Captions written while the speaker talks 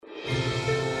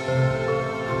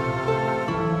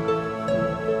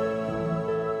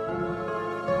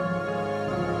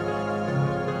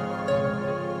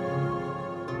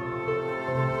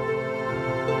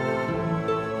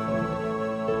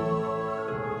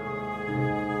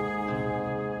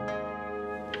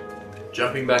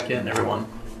jumping back in, everyone.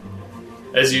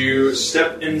 As you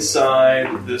step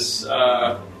inside this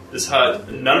this hut,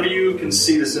 none of you can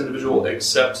see this individual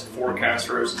except for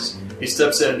Castros. He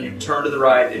steps in, you turn to the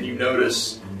right, and you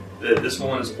notice that this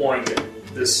woman is pouring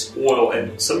this oil,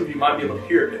 and some of you might be able to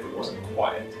hear it if it wasn't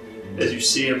quiet. As you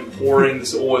see him pouring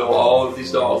this oil, all of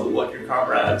these dolls that look like your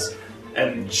comrades,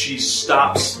 and she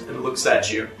stops and looks at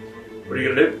you. What are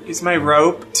you going to do? Use my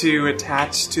rope to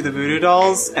attach to the voodoo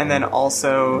dolls, and then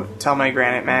also tell my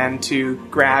granite man to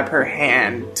grab her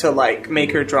hand to, like,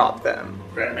 make her drop them.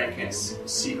 Granite man can't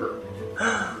see her.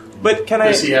 But can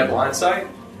Does he have blind sight?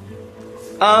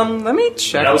 Let me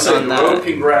check And I would say on the that. rope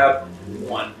can grab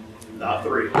one, not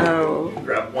three. Oh.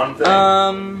 Grab one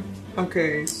thing.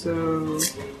 Okay, so...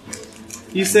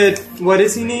 You said, what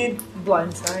does he need?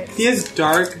 Blind sight. He has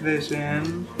dark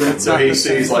vision. So he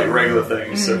sees like regular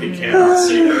things, so he cannot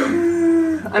see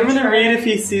them. I'm gonna read if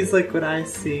he sees like what I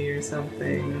see or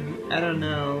something. I don't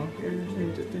know.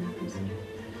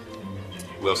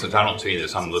 Well, since I don't see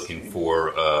this, I'm looking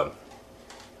for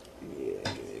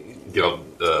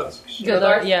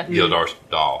Gildar? Yeah. Gildar's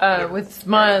doll. With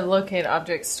my locate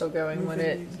object still going, would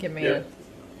it give me a...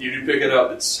 You do pick it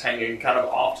up, it's hanging kind of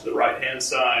off to the right-hand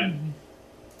side.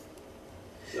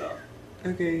 So.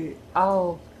 Okay.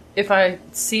 If I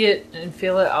see it and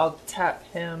feel it, I'll tap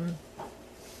him.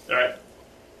 Alright.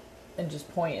 And just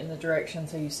point in the direction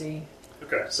so you see.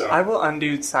 Okay, so. I will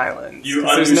undo silence.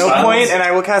 There's no point, and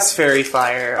I will cast fairy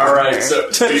fire. Alright, so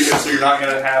you're not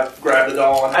going to grab the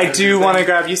doll? And I do want to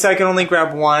grab, you said I can only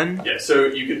grab one? Yeah, so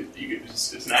you could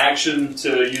it's an action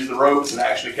to use the rope, it's an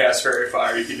action to cast fairy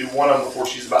fire. You can do one of them before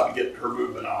she's about to get her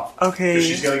movement off. Okay. Because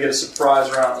she's going to get a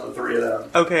surprise round with the three of them.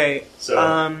 Okay. So.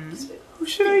 Who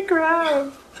should I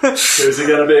grab? Who's it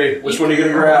going to be? Which one are you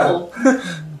going to grab?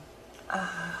 Let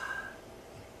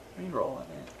me roll on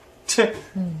it.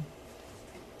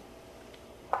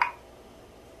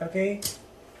 Okay.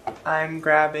 I'm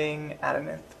grabbing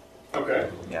Adamant. Okay.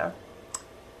 Yeah.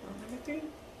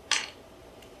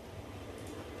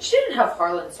 She didn't have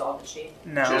Harlan's doll, did she?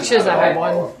 No. She doesn't have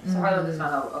one. So Harlan does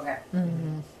not have. Okay.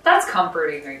 Mm-hmm. That's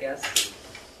comforting, I guess.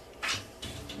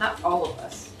 Not all of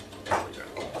us.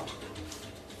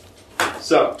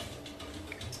 So,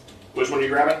 which one are you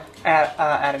grabbing?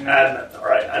 Adamant. Adamant. All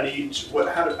right. I need. I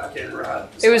can't remember how.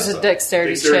 It was a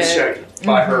dexterity check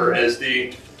by her as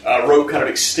the rope kind of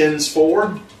extends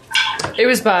forward. It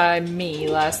was by me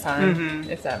last time,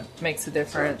 if that makes a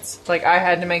difference. Like, I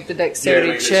had to make the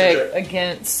dexterity check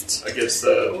against the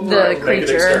creature. Make a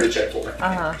dexterity check for me.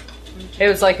 Uh-huh. It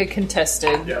was like a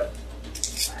contested. Yep.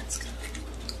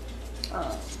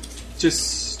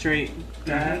 Just straight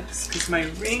dex, because my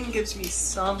ring gives me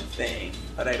something,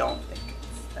 but I don't think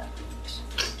it's that much.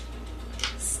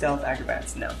 Stealth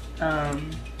acrobats, no.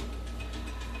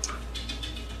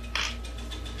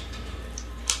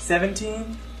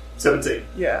 17? 17.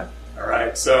 Yeah.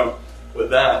 Alright, so with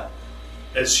that,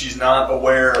 as she's not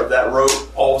aware of that rope,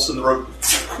 all of a sudden the rope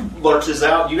lurches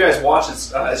out. You guys watch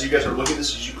as you guys are looking at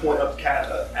this, as you point up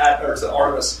to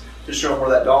Artemis to show him where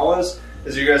that doll is.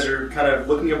 As you guys are kind of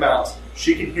looking about,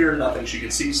 she can hear nothing, she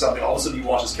can see something. All of a sudden you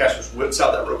watch as Cassius whips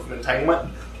out that rope from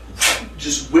entanglement,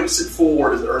 just whips it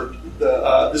forward.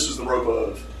 This was the rope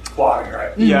of clogging,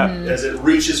 right? Yeah. As it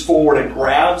reaches forward and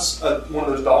grabs one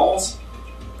of those dolls,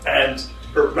 and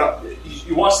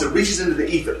you watch that it reaches into the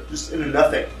ether, just into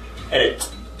nothing, and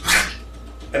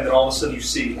then all of a sudden you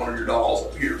see one of your dolls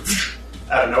appear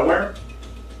out of nowhere,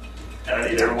 and I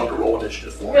need everyone to roll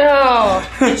initiative for me. No.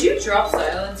 Did you drop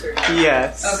silence or not?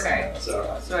 Yes. Okay. So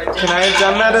I did. Can I have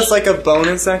done that as like a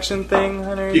bonus action thing,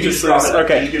 Hunter? You can just drop it.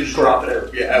 Okay. You can just drop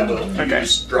it. Yeah, I will. You Okay.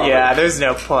 just drop Yeah, it. there's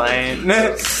no point.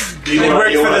 Do you It wanna-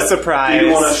 worked do you for the wanna- surprise. Do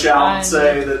you want to shout and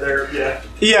say that they're...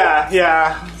 Yeah.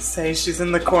 Yeah. Say she's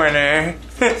in the corner.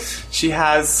 She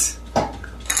has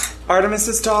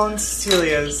Artemis's doll and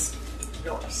Cecilia's.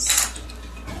 Yours.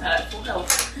 Full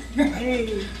health.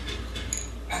 Hey.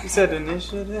 You said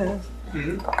initiative.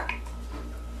 Mm-hmm.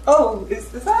 Oh, is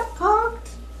that cocked?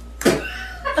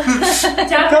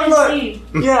 Tap Come and on. see.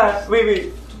 Yeah,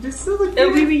 wait. Just so look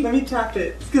wait. Let me tap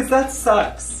it. Because that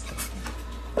sucks.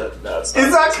 No, it's not. Is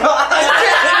that cocked?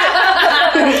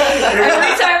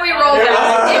 Every time we roll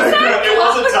that, It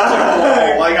wasn't touching the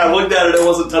wall. Like, I looked at it, it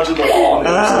wasn't touching the wall.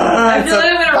 I feel like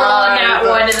I'm gonna roll a nat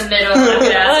one in the middle of the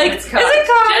desk. Like, It's cocked. is it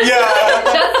cocked?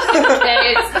 Yeah. Just in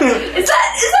case. Is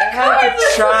that I had to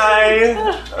try.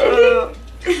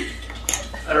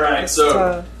 Alright,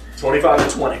 so 25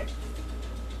 to 20.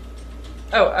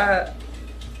 Oh,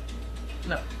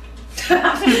 no.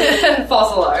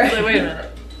 false alarm? Wait a minute.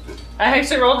 I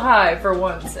actually rolled high for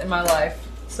once in my life,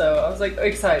 so I was like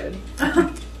excited.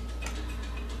 Alright.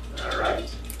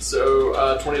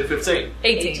 So 20 to 15.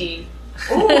 18.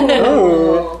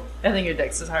 Ooh. I think your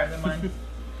dex is higher than mine.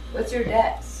 What's your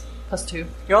dex? +2.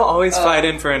 You'll always fight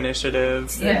in for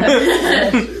initiative. Yeah.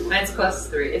 Mine's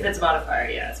 +3. If it's modifier,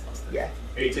 yeah, it's +3. Yeah.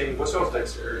 18. What's your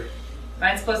dexterity?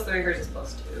 Mine's +3, hers is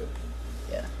 +2.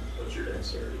 Yeah. What's your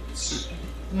dexterity?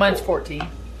 Mine's 14.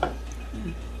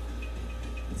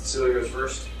 Cecilia goes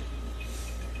first.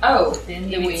 Oh, Then you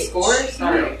the mean witch. scores?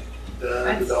 Sorry.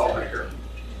 Then the Dollmaker.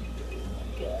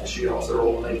 She also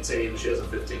rolled an 18. She has a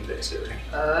 15 dexterity.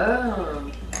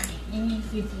 Oh.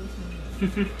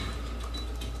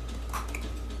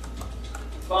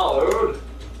 Followed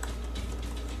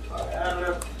by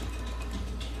Anna.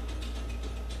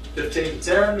 15 to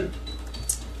 10.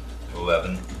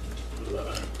 11.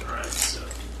 11. Alright, so.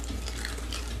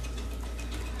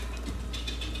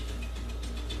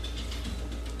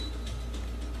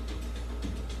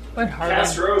 What hard?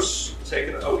 Castros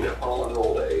taking. Oh, yeah, Holland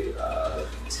rolled a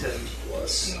 10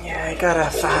 plus. Yeah, I got a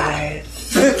 5.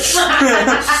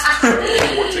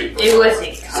 14. It was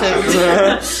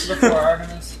So before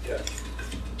Artemis.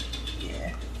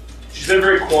 Yeah. She's been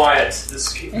very quiet this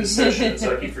session,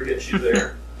 so I keep forgetting she's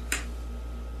there.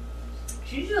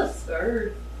 She's just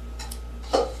third.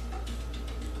 All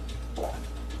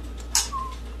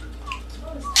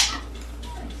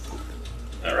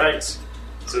right.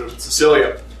 So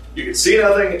Cecilia, you can see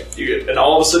nothing, and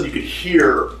all of a sudden you can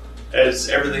hear as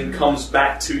everything comes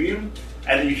back to you,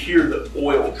 and then you hear the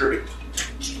oil dripping.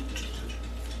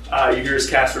 You hear as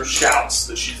Castro shouts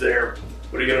that she's there.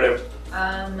 What are you gonna do?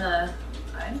 I'm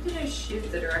gonna shoot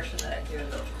the direction that I hear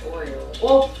the oil.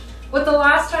 Well, with the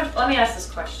last time, let me ask this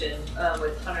question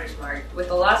with Hunter's Mark. With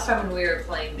the last time when we were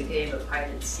playing the game of hide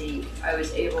and seek, I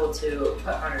was able to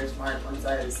put Hunter's Mark once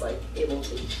I was like able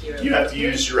to hear. You have to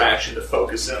use your action to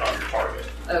focus in on your target.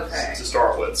 Okay. To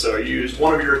start with, so you use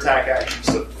one of your attack actions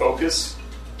to focus,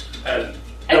 and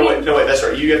I wait, that's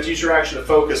right. You have to use your action to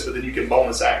focus, but then you can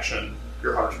bonus action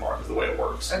your Hunter's Mark is the way it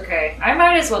works. Okay, I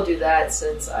might as well do that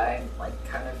since I like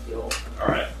kind of feel. All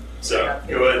right. So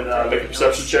go ahead and make a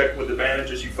perception check with advantage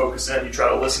as you focus in. You try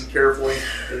to listen carefully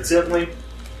and intently.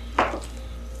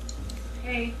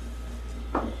 Okay.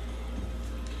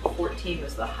 14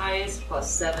 was the highest,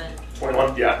 plus 7.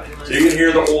 21, yeah. 21. So you can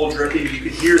hear the oil dripping. You can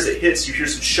hear as it hits. You hear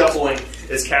some shuffling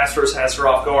as Castros has her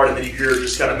off guard, and then you hear her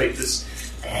just kind of make this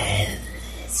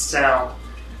sound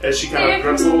as she kind of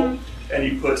grunts a little, and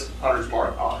you put Hunter's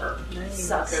Mark on her.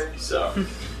 Sucker. So.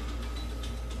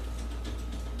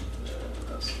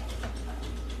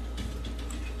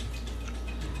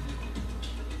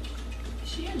 Is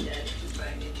she undead just by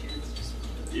any chance?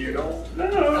 You don't know.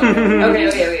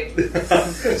 Okay.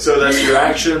 So that's your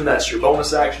action. That's your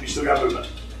bonus action. You still got movement.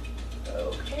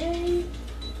 Okay.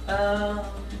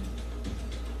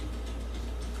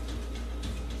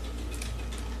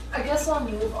 I guess I'll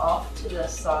move off to the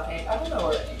side. I don't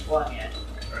know where I'm at.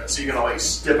 All right. So you're gonna like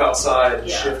step outside and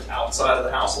Yeah. shift outside of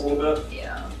the house a little bit.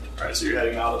 Yeah. All right. So you're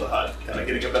heading out of the hut, kind of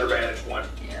getting a better vantage point.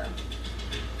 Yeah.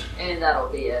 And that'll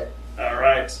be it. All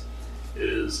right. It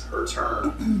is her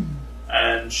turn.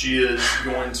 And she is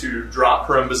going to drop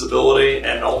her invisibility,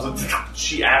 and all of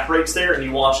she apparates there, and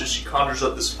you watch as she conjures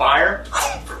up this fire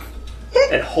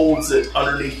and holds it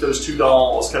underneath those two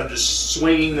dolls, kind of just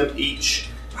swinging them each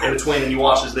in between, and you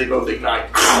watch as they both ignite.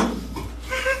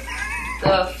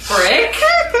 The frick?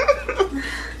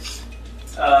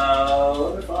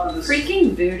 Let me find this.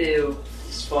 Freaking voodoo.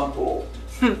 This fun little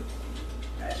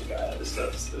magic item. This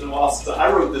stuff. It's been a while since I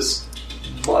wrote this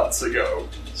months ago,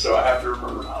 so I have to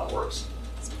remember how it works.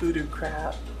 It's voodoo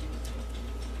crap.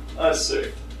 Let's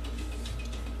see.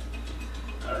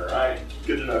 Alright,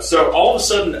 good to know. So all of a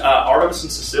sudden, Artemis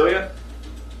and Cecilia,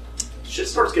 shit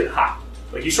starts getting hot.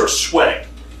 Like you start sweating,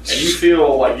 and you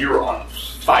feel like you're on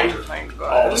fire Thank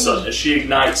God. all of a sudden as she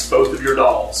ignites both of your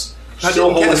dolls. I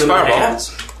Still didn't holding cast them in her Fireball.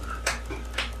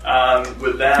 hands.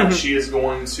 With that, she is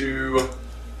going to...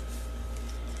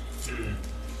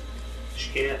 She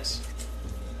can't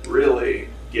really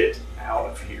get out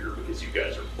of here because you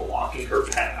guys are blocking her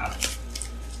path.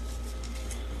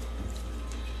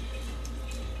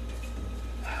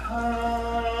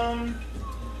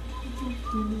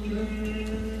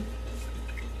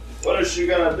 What is she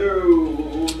gonna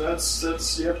do? That's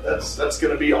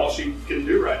gonna be all she can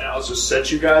do right now is just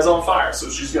set you guys on fire. So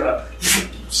she's gonna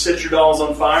set your dolls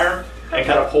on fire and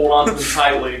kind of hold on to them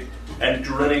tightly and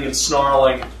grinning and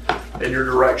snarling in your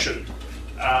direction.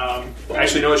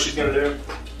 Actually, you know what she's gonna do?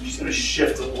 She's gonna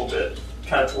shift a little bit,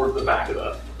 kind of toward the back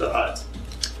of the hut.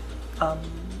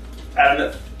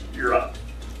 Adam, you're up.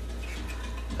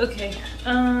 Okay.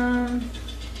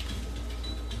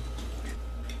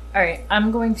 Alright,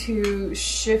 I'm going to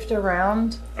shift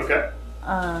around Okay.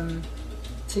 to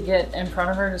get in front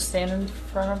of her, to stand in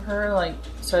front of her, like,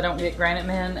 so I don't get Granite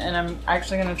Man, and I'm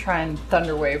actually going to try and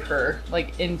Thunder Wave her,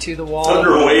 like, into the wall.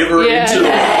 Thunder Wave her into the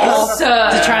wall? To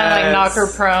try and, like, knock her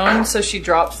prone so she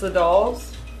drops the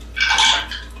dolls.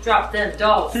 Drop them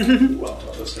dolls. Well,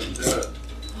 that's going to do it.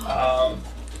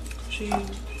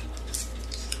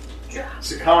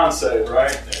 It's a con save,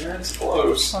 right? And it's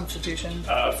close. Constitution.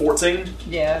 14?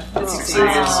 Yeah. It's succeeds.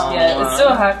 Yeah, it's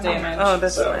still half damage. Oh,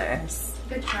 that's So- nice.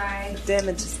 Good try.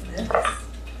 Damage is nice.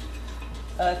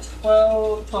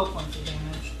 12 points of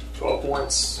damage. 12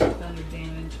 points. Thunder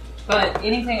damage. But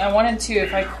anything, I wanted to,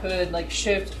 if I could, like,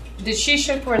 shift. Did she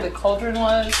shift where the cauldron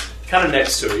was? Kind of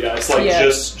next to it, yeah. It's like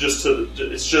just to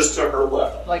it's just to her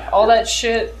left. Like, all that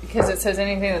shit, because it says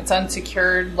anything that's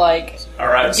unsecured, like, All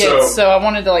right, gets, so I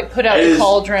wanted to, like, put out the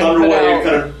cauldron, Thunder put Wave out...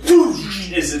 kind of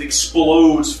whoosh, as it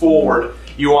explodes forward.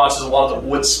 You watch as a lot of the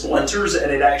wood splinters,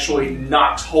 and it actually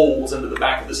knocks holes into the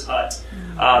back of this hut.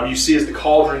 You see as the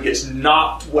cauldron gets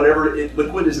knocked, whatever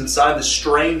liquid is inside, the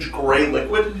strange gray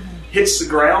liquid hits the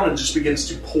ground and just begins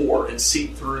to pour and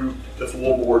seep through the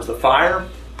floorboards. The fire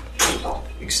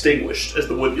extinguished as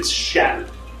the wood gets shattered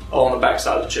along the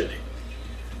backside of the chimney.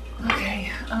 Okay,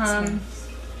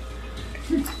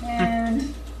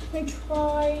 and I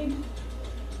tried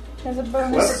as a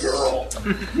bonus. Clever girl.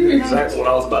 Exactly what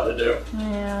I was about to do.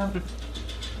 Yeah.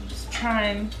 Just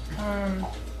trying.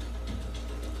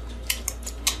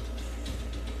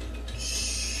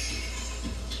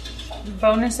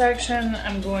 Bonus action,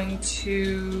 I'm going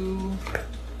to...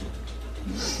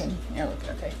 Yeah, look,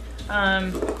 okay.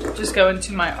 Just go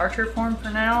into my archer form for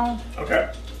now.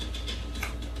 Okay.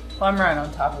 Well, I'm right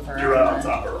on top of her. You're right on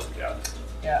top of her, yeah.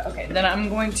 Yeah, okay. Then I'm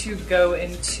going to go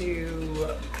into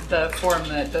the form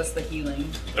that does the healing.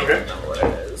 Okay. I don't know what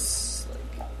it is. Like,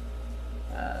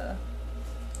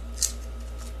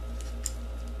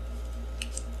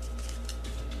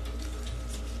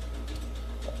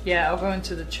 yeah, I'll go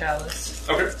into the chalice.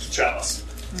 Okay, chalice.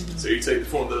 So you take the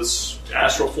form, this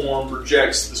astral form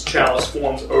rejects, this chalice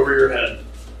forms over your head.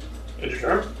 End your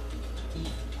turn.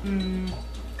 I'm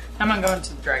gonna go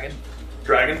into the dragon.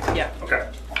 Dragon? Yeah. Okay.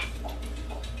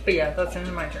 But yeah, that's the end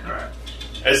of my turn. Alright.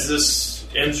 As this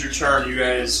ends your turn, you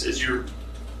guys, as you're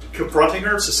confronting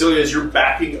her, Cecilia, as you're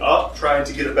backing up, trying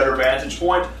to get a better vantage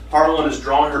point, Harlan is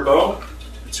drawing her bow.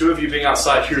 The two of you being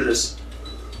outside hear this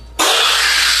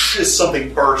as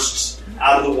something bursts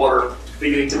out of the water,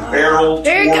 beginning to barrel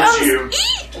towards you.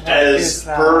 As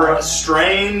her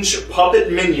strange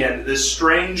puppet minion, this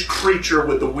strange creature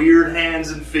with the weird hands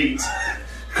and feet,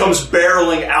 comes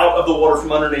barreling out of the water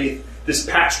from underneath. This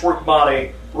patchwork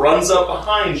body runs up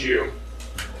behind you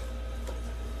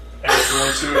and is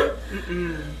going to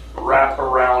wrap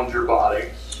around your body.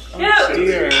 Yeah.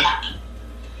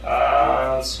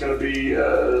 It's going to be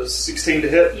 16 to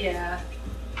hit. Yeah.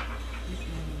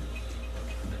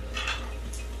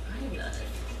 I'm not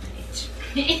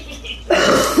You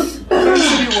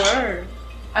were.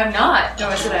 I'm not. No,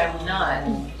 I said I'm not.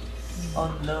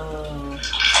 Oh no.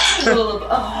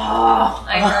 Oh,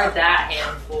 I heard that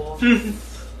handful.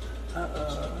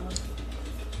 Uh-oh.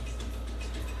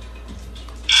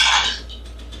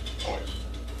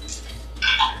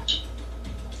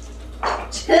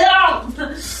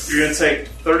 You're going to take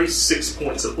 36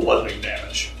 points of bludgeoning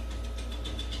damage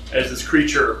as this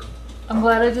creature I'm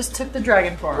glad I just took the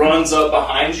dragon form. runs up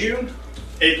behind you.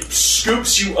 It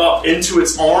scoops you up into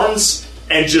its arms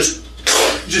and just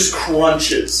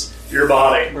crunches your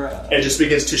body and just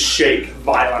begins to shake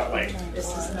violently.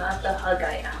 This is not the hug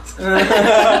I asked.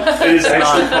 It is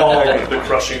actually called the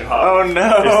crushing hug. Oh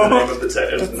no. Is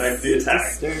the name of the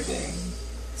attack. Disturbing.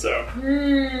 So,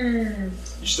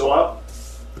 you still up?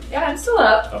 Yeah, I'm still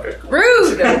up. Okay, cool.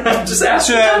 Rude! I'm just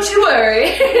asking. Don't you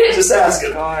worry. Just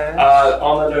asking. God.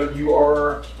 On that note, you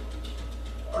are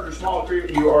under small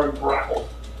creature. You are grappled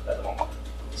at the moment.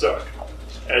 So,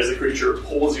 as the creature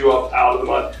pulls you up out of the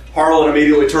mud, Harlan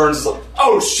immediately turns and is like,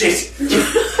 "Oh shit!"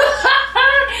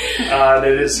 And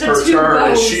it is her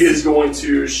turn, and she is going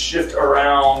to shift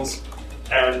around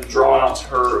and draw out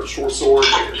her short sword,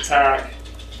 make an attack.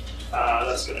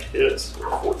 That's going to hit for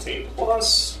 14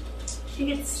 plus. She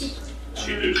gets secret.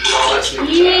 She did all that sneak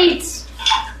attack. Eat!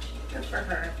 Good for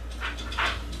her.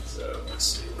 So let's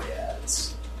see what he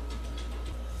adds.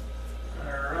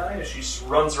 Alright, she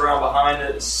runs around behind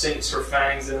it, sinks her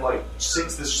fangs in,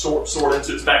 sinks this sword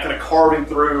into its back, kind of carving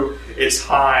through its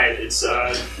hide, its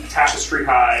tapestry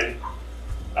hide.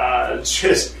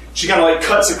 She kind of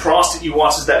cuts across it. You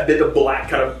watch as that bit of black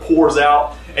kind of pours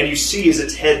out, and you see as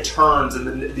its head turns,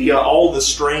 and the all the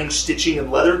strange stitching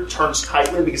and leather turns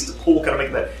tightly and begins to pull, kind of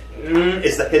making that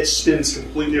as the head spins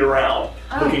completely around,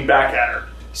 looking back at her.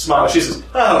 Smiles. She says,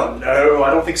 "Oh no, I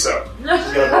don't think so." She's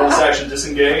going to bonus action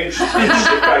disengage and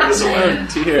shift back this away.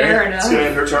 Fair enough. It's going to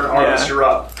end her turn. Artemis, you're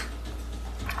up.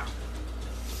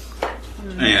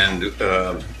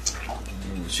 And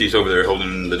she's over there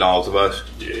holding the dolls of us.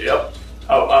 Yep.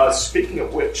 Oh, speaking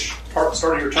of which,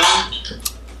 start of your turn,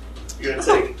 you're going to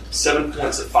take 7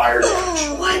 points of fire damage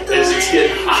as it's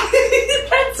getting hot.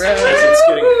 As it's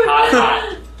getting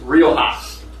hot, real hot,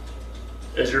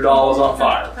 as your doll is on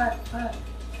fire.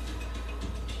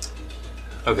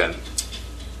 Okay.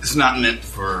 It's not meant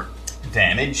for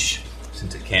damage,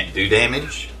 since it can't do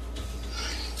damage.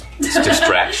 It's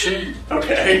distraction.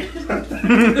 Okay.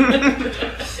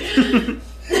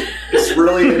 It's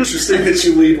really interesting that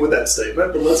you lead with that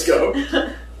statement, but let's go.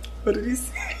 What did he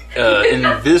say?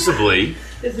 Invisibly,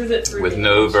 This isn't for with me.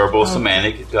 no verbal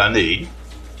semantic I need.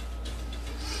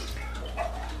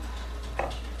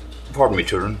 Pardon me,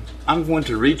 children. I'm going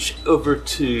to reach over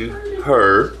to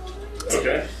her,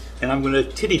 Okay. and I'm going to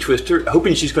titty twist her,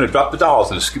 hoping she's going to drop the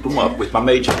dolls and scoop them up with my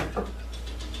mage hand.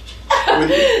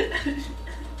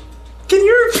 Can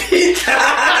you repeat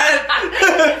that?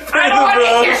 I don't want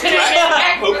to hear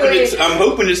it. I'm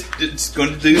hoping it's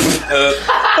going to do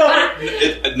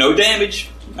no damage.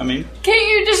 I mean, Can't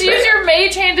you just use your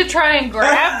mage hand to try and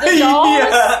grab the dolls?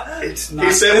 Yeah. it's not.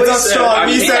 He said It's what not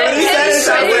he said. strong. He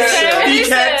said what he said. He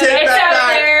can't take that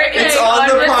back. It's on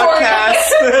the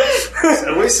podcast.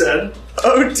 Said what he said.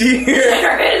 Oh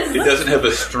dear. It doesn't have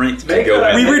a strength to Make go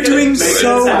that- in. We were doing make it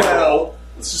so attack well. roll.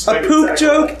 Let's just A make it poop attack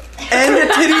joke roll. and a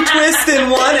titty twist in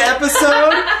one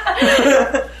episode.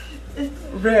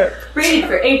 Rip. Rated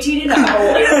for 18 and up.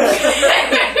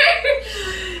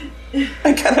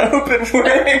 I kind of hope it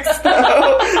works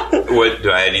though. What, do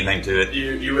I add anything to it?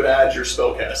 You would add your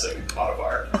spellcasting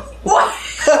modifier. What?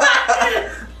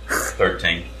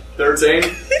 13. 13.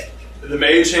 The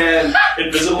mage hand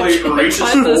invisibly reaches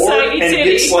Finds a forward tiny and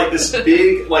titty. gets like this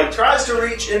big, like tries to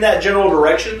reach in that general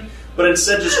direction, but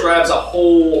instead just grabs a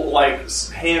whole like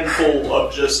handful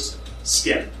of just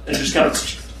skin and just kind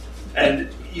of, and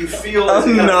you feel as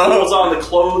it kind of pulls on the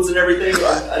clothes and everything,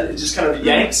 and it just kind of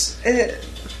yanks.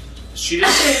 She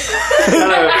just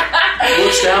kind of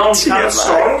looks down, kind of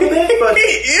startled a bit, but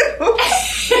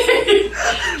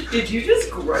Did you just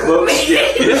grow looks, me?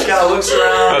 yeah, she just kind of looks around.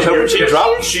 I was and hoping she'd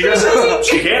drop. She doesn't.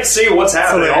 She can't see what's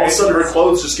happening. All of a sudden, her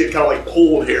clothes just get kind of like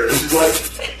pulled here. She's like,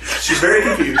 she's very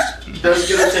confused. Doesn't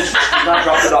get her attention. She does not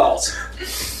drop the dolls.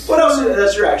 What else?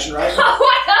 That's your action, right?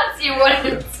 What else you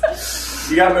want?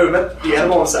 You got movement. You had a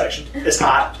bonus action. It's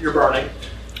hot. You're burning.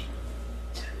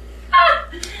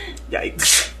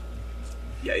 Yikes.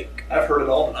 Yike. I've heard it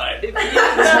all tonight. If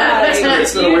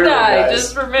It's been a weird one, guys.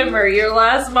 just remember your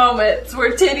last moments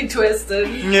were titty twisted.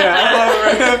 Yeah.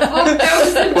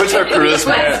 What's her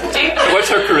charisma? What's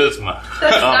her charisma?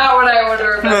 That's not what I want to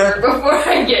remember before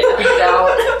I get beat out.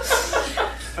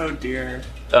 Oh dear.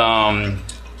 Okay,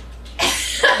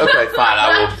 fine.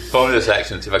 I will bonus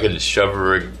action see if I can just shove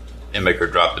her and make her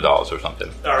drop the dolls or something.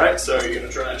 All right. So you're gonna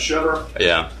try and shove her.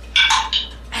 Yeah.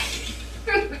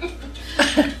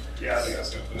 Yeah, I think that's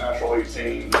gonna be natural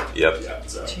 18. Yep. Yeah.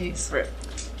 So Jeez.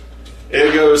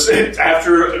 it goes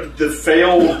after the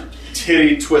failed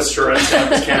titty twister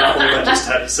attempt. Cannot believe I just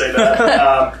had to say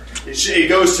that. It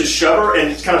goes to shove her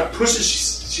and kind of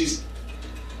pushes. She's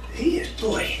hey,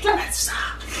 boy,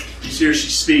 stop. You hear she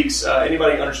speaks.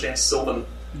 Anybody understand Sylvan?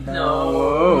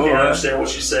 No. Can't understand what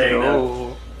she's saying.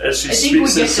 No. As she I think we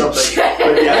speaks in get to something. check.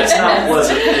 But yeah, it's not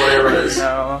pleasant, whatever it is.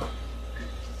 No.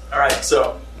 Alright,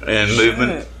 so, And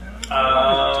movement.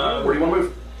 where do you want to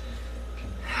move?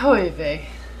 However.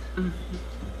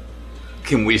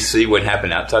 Can we see what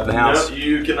happened outside the house? No,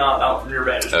 you cannot out from your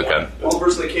vantage point. Okay. The only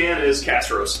person that can is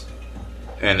Castros.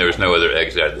 And there's no other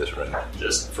exit out of this room.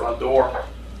 Just front door.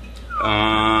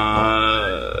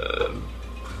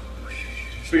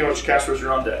 Speaking of which, Castros,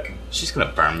 you're on deck. She's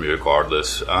gonna burn me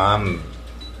regardless. I'm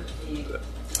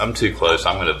too close.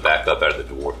 I'm gonna back up out of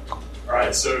the door.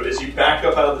 Alright, so as you back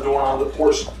up out of the door onto the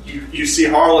porch, you see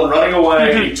Harlan running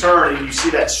away, and you turn, and you see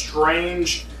that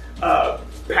strange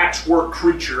patchwork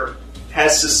creature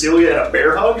has Cecilia in a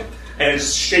bear hug, and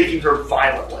is shaking her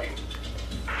violently.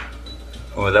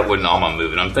 Well, that wasn't all my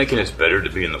movement. I'm thinking it's better to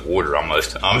be in the water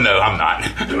almost. No, I'm not.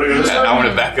 You wanna go this way? I want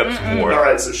to back up some more.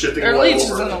 Alright, so shifting Or away leeches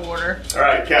in over. the water.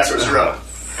 Alright, Castros, you're up.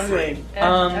 Okay.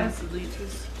 Acid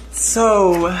leeches.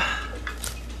 So,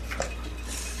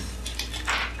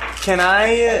 can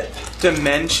I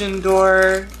dimension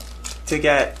door to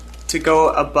get to go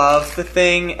above the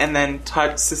thing and then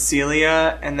touch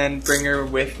Cecilia and then bring her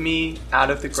with me out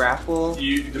of the grapple?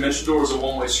 Dimension door is a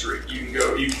one-way street. You can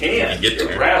go. You can get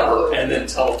there. grab her and then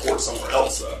teleport somewhere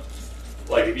else. Though,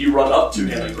 like if you run up to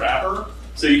him and grab her,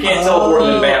 so you can't teleport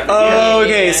and then bam. Oh,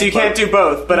 okay. So you can't do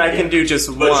both, but I can do just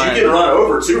one. But you can run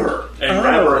over to her and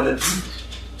grab her and then.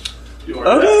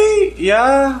 Okay,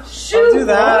 yeah, I'll do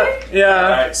that. Yeah.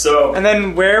 Alright, so And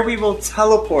then where we will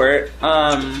teleport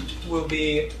will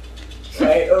be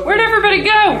right over. Where'd everybody go?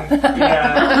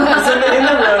 Yeah, it's in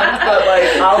the room, but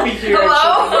like I'll be here.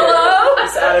 Hello?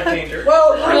 It's out of danger.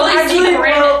 Well, Really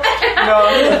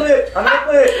no, I'm gonna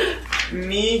put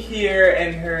me here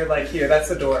and her like here. That's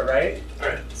the door, right?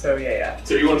 Alright. So yeah.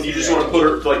 So you just want to put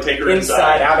her like take her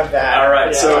Inside out of that. All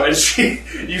right. Yeah. So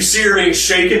and you see her being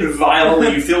shaken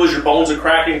violently. You feel as your bones are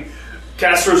cracking.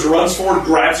 Castros runs forward,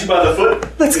 grabs you by the foot.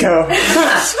 Let's go.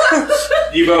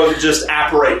 You both just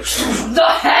apparate. The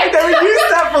heck? Never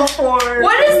used that before.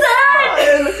 What is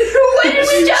that? What did As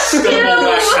we you just stumble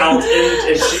back do? out,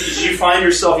 and you find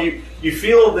yourself you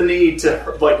feel the need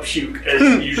to like puke as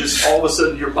you just all of a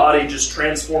sudden your body just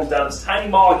transforms down this tiny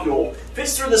molecule,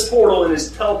 fits through this portal, and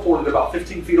is teleported about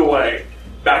 15 feet away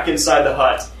back inside the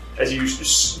hut. As you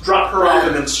just drop her off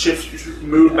and then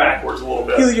move backwards a little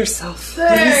bit. Heal yourself.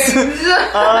 Thanks.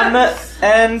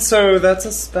 And so that's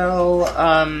a spell.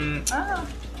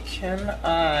 Can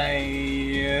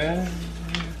I?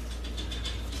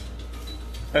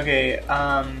 Okay.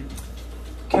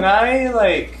 Can I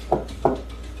like?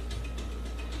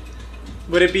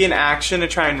 Would it be an action to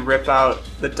try and rip out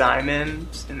the diamond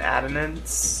and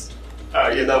adamants?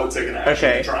 Yeah, that would take an action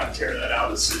Okay. to try and tear that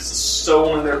out. It's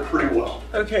sewn in there pretty well.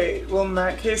 Okay. Well, in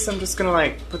that case, I'm just gonna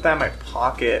like put that in my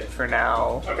pocket for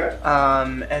now. Okay.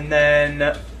 And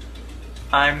then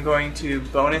I'm going to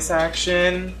bonus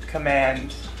action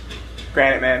command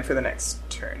Granite Man for the next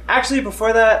turn. Actually,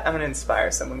 before that, I'm going to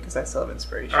inspire someone because I still have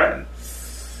inspiration. Alright.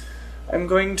 I'm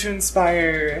going to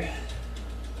inspire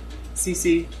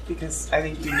Cece because I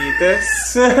think you need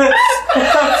this.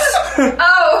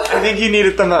 Oh, I think you need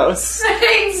it the most.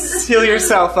 thanks. Heal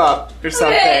yourself up or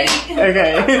something.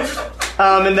 Okay.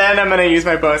 And then I'm going to use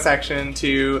my bonus action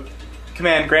to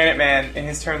command Granite Man, and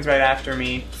his turn's right after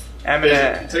me. I'm It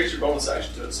gonna takes your bonus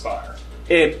action to inspire.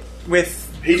 it with.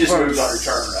 He just close. moves on your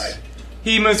turn, right?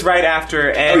 He moves right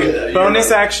after, and you're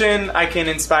bonus right. action I can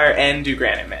inspire and do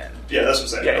Granite Man. Yeah, that's what I'm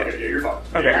saying. Yeah. Okay, yeah, you're fine.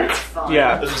 Okay. You're That's fine. fine.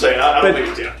 Yeah, That's what I'm saying. I don't But- think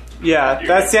it's yeah. yeah, You're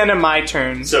that's good. the end of my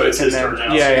turn. So it's And his then- turn now. Yeah,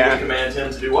 so you're yeah. gonna command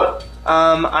him to do what?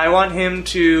 I want him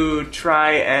to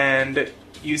try and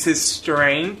use his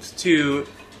strength to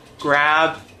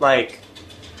grab like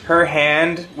her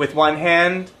hand with one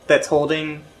hand that's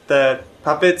holding the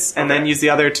puppets, and then Okay. use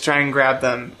the other to try and grab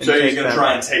them. And So take he's going to them.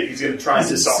 try and take. He's going to try and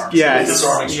disarm. Yes. So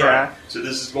disarming strength. Yeah. So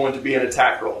this is going to be an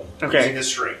attack roll. Okay. Using his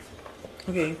strength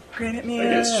Okay, Granite Man.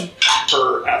 against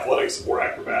her athletics or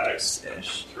acrobatics.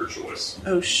 Ish. Her choice.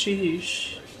 Oh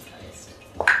sheesh.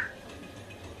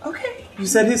 Okay. You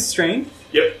said his strength.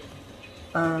 Yep.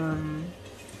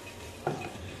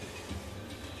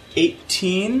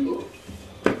 18.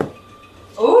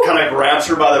 Ooh. Kind of grabs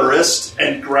her by the wrist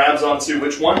and grabs onto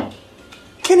which one?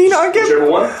 Can he not get? Whichever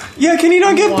one. Yeah, can he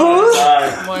not get both?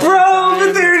 Bro,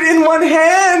 but they're in one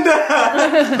hand.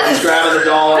 He's grabbing the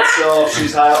doll itself.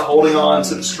 She's holding on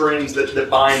to the strings that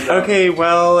bind them. Okay,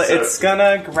 well, So- it's gonna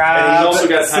And grab he's also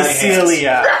got tiny Cecilia.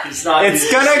 hands. He's not. It's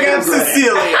he's gonna just get still grabbing.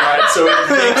 Cecilia. Right, so it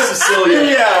takes Cecilia.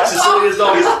 Yeah. Cecilia's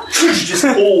doll is just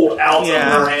pulled out of her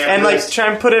Yeah, hand. and like try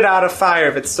and put it out of fire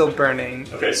if it's still burning.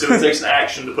 Okay, so it takes an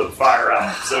action to put the fire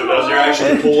out. So does your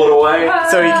action to pull it away?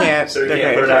 So he can't. So you can't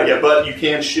okay, put it out yet, but you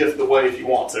can shift the way if you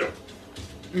want to.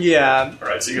 Yeah. All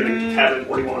right, so you're gonna have it.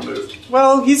 What do you want to move?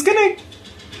 Well, he's gonna.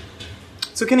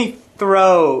 So can he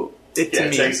throw it to Yeah,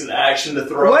 it me? takes an action to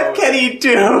throw. What can he do?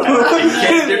 You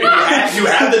can't do it. You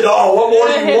have the doll. What more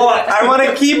do you want? I want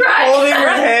to keep Right. holding her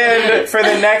hand for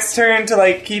the next turn to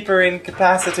like keep her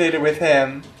incapacitated with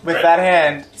him with Right. that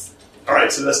hand. All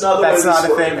right, so that's not the That's way not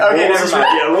this a works. thing. Okay, Rules never is- mind.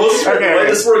 Yeah, rules. Is Okay, the way okay.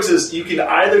 this works is you can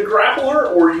either grapple her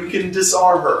or you can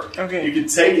disarm her. Okay. You can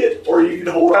take it or you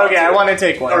can hold on. Okay, to I it. want to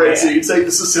take one. All right, yeah. so you take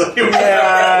the Cecilia.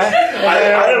 Yeah.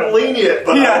 I am lenient,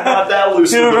 but Yeah. I'm not that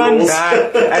loose To with the run rules.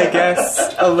 back, I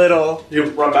guess, a little. You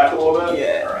run back a little bit?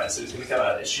 Yeah. Alright, so he's going to come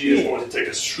out. She is going to take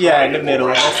a strike. Yeah, in the at middle.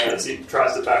 Wolverine as he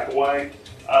tries to back away.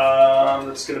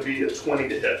 That's going to be a 20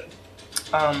 to hit.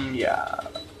 Yeah.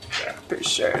 Okay. Pretty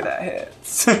sure that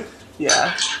hits.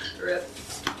 Yeah. Rip.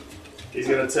 He's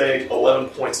going to take 11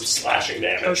 points of slashing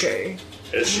damage Okay.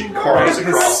 as she carves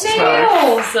across his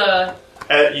back. Nails!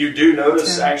 You do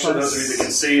notice, 10 actually, plus- those of you that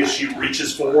can see, as she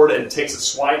reaches forward and takes a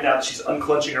swipe. Now that she's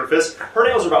unclenching her fist, her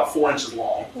nails are about 4 inches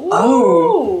long.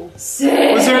 Oh.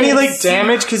 Six. Was there any like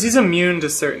damage? Because he's immune to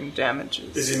certain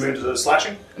damages. Is he immune to the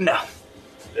slashing? No.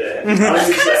 Not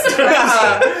immune to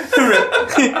that.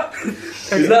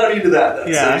 He's not immune to that, though.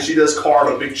 Yeah. So she does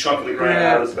carve a big chunk of the granite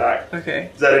out of his back. Okay.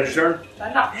 Is that in your turn?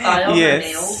 I not file Yes. her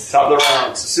nails. Top of the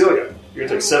round, Cecilia. You're going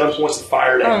to take 7 points of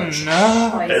fire Oh damage.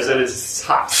 no. As it is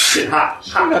hot. It's hot.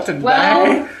 Hot. Nothing Well,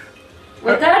 bad.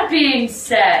 with that being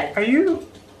said, Are you?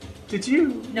 Did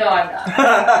you? no, I'm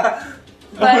not.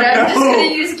 But I'm just gonna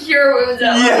use Cure Wounds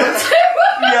at Yeah,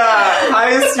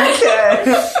 highest you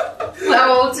can.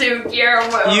 level 2 Cure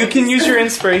Wounds. You can use your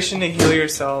inspiration to heal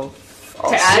yourself. to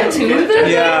add to them?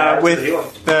 Yeah, Adds with to the healing.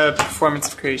 the performance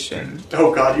of creation.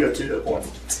 Oh god, you have 2 hit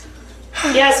points.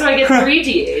 Yeah, so I get 3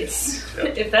 d8s.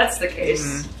 Yep. If that's the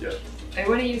case. Yep. I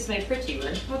want to use my pretty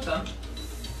one. Hold on.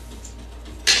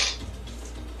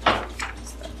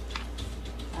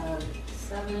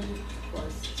 7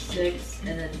 plus 6,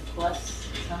 and then plus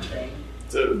something.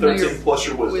 So No, 13 your plus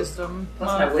your wisdom. Wisdom.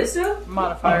 Plus my wisdom?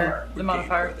 Modifier. The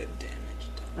modifier.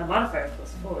 My modifier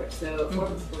plus 4. So 4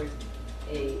 plus 4 is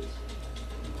 8.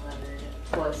 11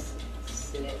 plus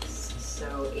 6.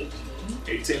 So 18.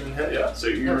 18 hit, yeah. So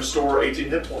you restore 18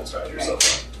 hit points back to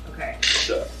yourself. Okay.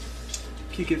 So,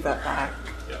 Can you give that back?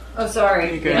 Oh,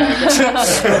 sorry. You good.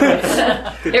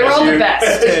 It rolled the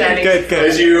best. Good.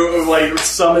 as you like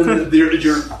summon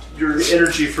your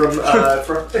energy from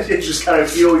just kind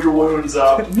of heal your wounds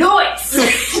up. Noise! So,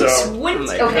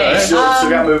 Okay. still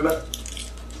got movement.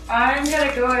 I'm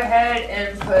gonna go ahead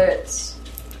and put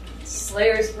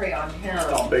Slayer Spray on him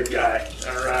Oh, big guy.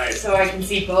 All right. so I can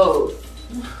see both.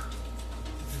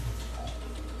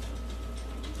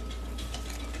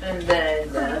 And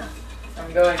then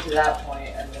I'm going to that point.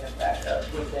 I'm gonna back up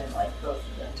within like both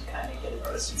of them to kind of get it.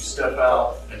 All right. So you step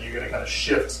out, and you're going to kind of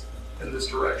shift in this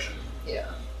direction. Yeah.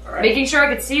 All right. Making sure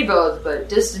I could see both, but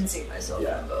distancing myself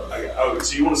Yeah. from both. Okay. Oh,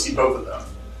 so you want to see both of them?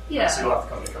 Yeah. So you'll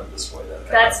have to come this way then.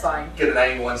 That's fine. Get an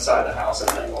angle inside the house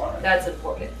and an angle on it. That's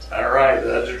important. All right.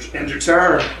 That's your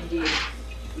turn. Indeed.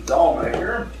 The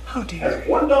Dollmaker Oh dear. has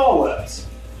 1 doll left.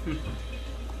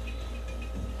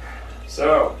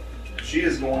 So she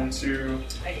is going to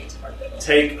I need to mark that.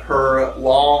 take her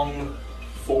long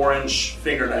 4-inch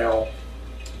fingernail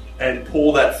and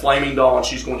pull that flaming doll, and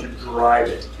she's going to drive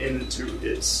it into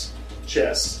its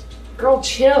chest. Girl,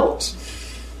 chill.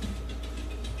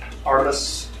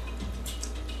 Artemis,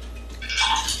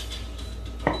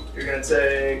 you're going to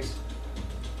take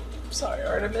Sorry,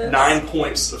 Artemis. 9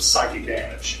 points of psychic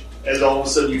damage. As all of a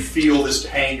sudden you feel this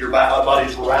pain, your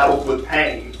body's rattled with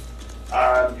pain.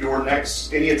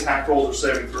 Any attack rolls or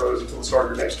saving throws until the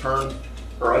start of your next turn,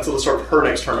 or until the start of her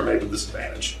next turn, are made with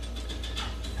disadvantage.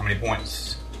 How many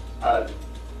points? 9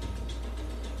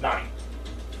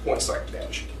 points psychic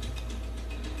damage.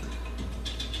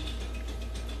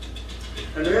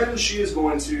 And then she is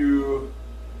going to.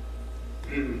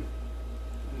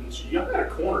 Y'all got her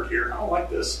cornered here. I don't like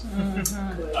this.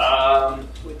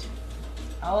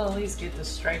 I'll at least get to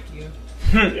strike you.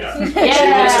 Yeah. She looks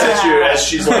at you as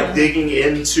she's like digging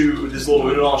into this little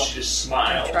wound, and all she just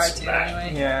smiles. Try to back.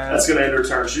 anyway. Yeah. That's going to end her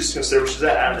turn. She's just going to stay where she's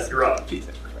at, and you're up.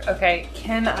 Okay,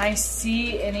 can I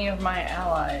see any of my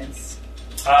allies?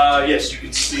 Yes, you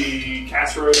can see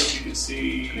Casseroes. You can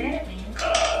see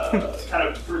kind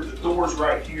of through the doors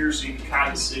right here, so you can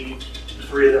kind of see the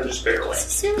 3 of them just barely.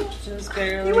 Just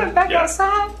barely. You went back Yeah.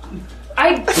 outside?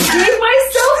 I gave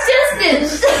myself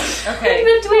distance Okay.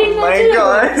 between the My two.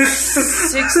 God.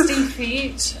 60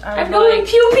 feet. I I'm would going like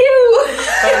pew pew.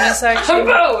 bonus action I'm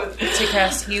both. to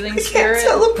cast Healing Can't Spirit.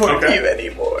 teleport Okay. you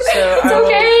anymore. So It's I will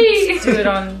okay. do it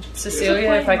on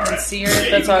Cecilia if I can see her. Yeah,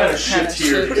 That's you all can I was kind of shift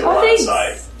here to should. get Oh, line of thanks.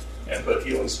 sight and put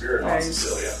Healing Spirit on Nice.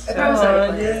 Cecilia. If I was at a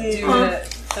plan. Do it at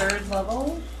 3rd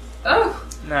level. Oh,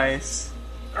 Nice.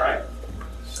 All right.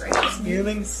 great.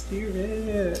 Healing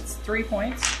spirit. It's 3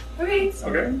 points. Okay.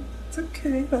 Okay. It's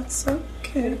okay. That's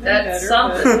okay. That's Better,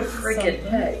 something. but Freaking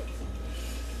something. hey.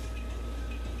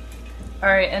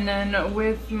 Alright, and then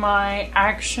with my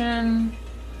action,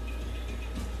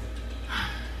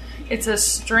 it's a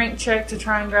strength check to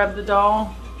try and grab the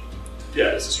doll.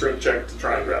 Yeah, it's a strength check to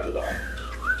try and grab the doll.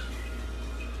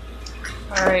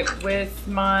 Alright, with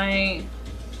my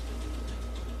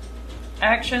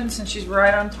action, since she's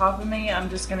right on top of me, I'm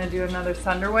just gonna do another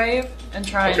Thunder Wave and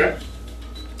try Okay. and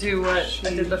do what I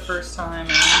did the first time.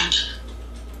 And,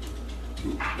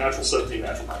 Natural 17,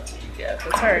 natural 19. yeah, that's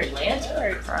alright. Atlanta.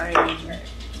 Alright, right.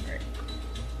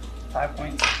 5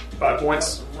 points. 5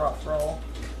 points. That was a rough roll.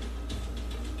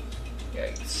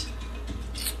 Yikes.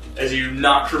 As you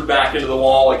knock her back into the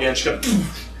wall again,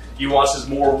 you watch as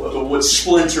more of the wood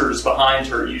splinters behind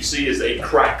her. You see as a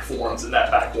crack forms in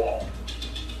that back wall.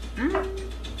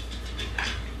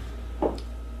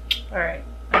 Alright,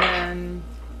 and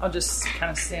I'll just kind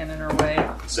of stand in her way.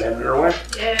 Stand in her way?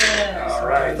 Yeah. All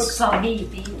right. Focus on me,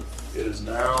 B. It is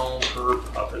now her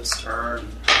puppet's turn.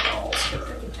 Doll's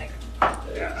turn.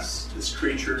 Yeah, this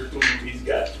creature, he's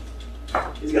got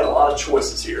a lot of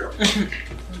choices here.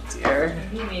 Dear.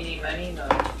 Meeny, miny, mo.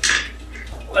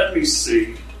 Let me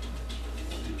see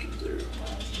what you can do.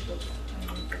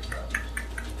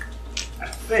 I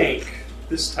think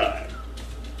this time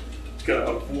he's going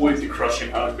to avoid the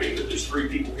crushing hug, being that there's 3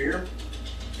 people here.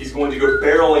 He's going to go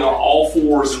barreling on all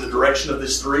fours in the direction of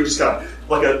this 3, just kind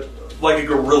of like a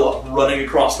gorilla running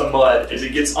across the mud. As he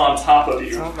gets on top of you,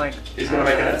 he's going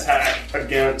to make an attack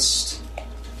against.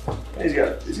 He's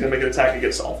going to make an attack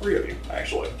against all 3 of you,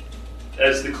 actually.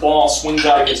 As the claw swings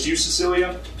out against you,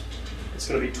 Cecilia, it's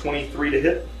going to be 23 to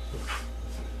hit.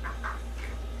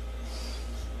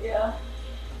 Yeah.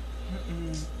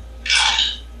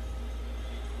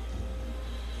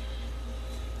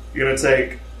 You're going to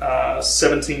take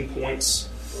 17 points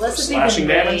of Let's slashing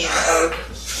damage.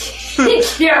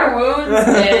 Cure wounds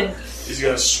and He's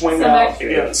going to swing Some out extra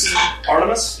against HP.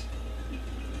 Artemis.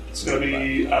 It's going to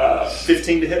be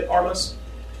 15 to hit Artemis.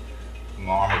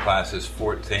 My armor class is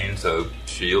 14, so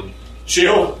shield.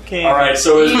 Shield. Okay. All right.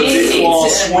 So as the big claw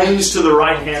Easy. swings to the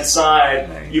right hand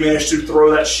side, you manage to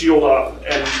throw that shield up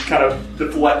and kind of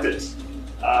deflect it.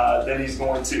 Then he's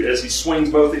going to, as he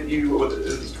swings both at you with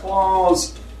his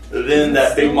claws, then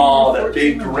that big maw, that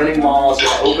big grinning maw, is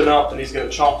going to open up and he's going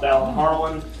to chomp down on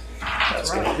Harlan.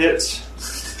 That's going to hit.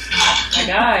 my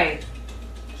guy.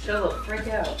 She'll freak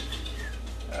out.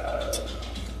 Ouch.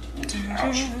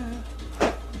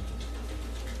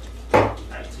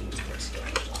 19 points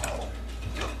damage.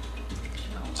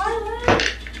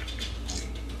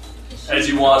 As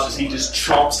you watch as he just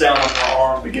chomps down on her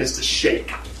arm, begins to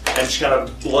shake, and just kind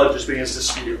of blood just begins to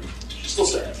spew. She's still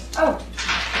standing. Oh.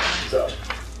 So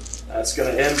that's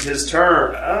going to end his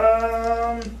turn.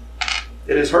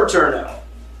 It is her turn now.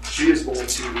 She is going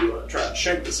to try and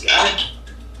shake this guy.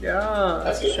 Yeah.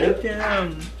 That's good. Shake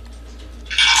him.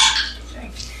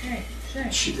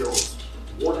 She deals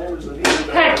more damage than he did.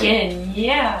 Heckin',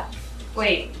 yeah.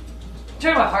 Wait.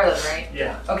 You're talking about Harlan, right?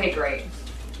 Yeah. Okay, great.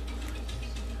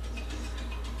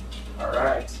 All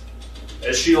right.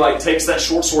 As she takes that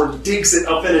short sword and digs it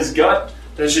up in his gut,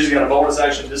 then she's going to bonus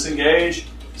action disengage.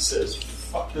 Says,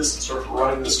 "Fuck this!" and starts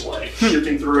running this way,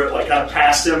 shifting through it, kind of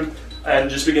past him, and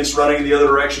just begins running in the other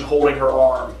direction, holding her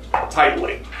arm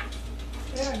tightly.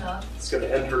 Fair enough. It's going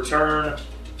to end her turn.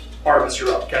 Artemis,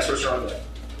 you're up. Cast first turn today.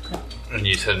 And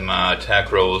you said my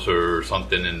attack rolls or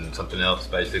something and something else,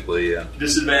 basically.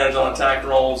 Disadvantage on attack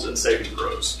rolls and saving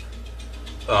throws.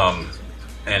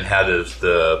 And how does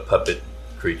the puppet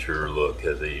creature look?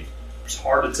 Has he? It's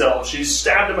hard to tell. She's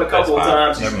stabbed him a couple of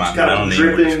times. Never He's mind. kind I of don't need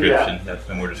more dripping. description. Yeah. That's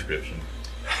no more description.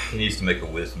 He needs to make a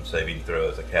wisdom saving throw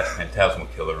as I cast Phantasmal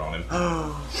Killer on him.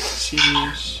 Oh,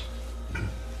 jeez.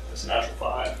 It's a natural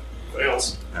 5.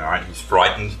 Fails. All right, he's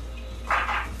frightened.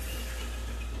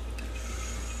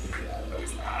 Yeah, no,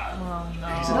 he's not. Oh no.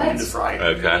 He's immune to fright.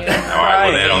 Okay. Yeah. All right.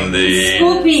 Well, then on the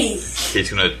Spoopies.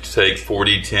 he's going to take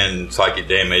 4d10 psychic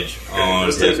damage on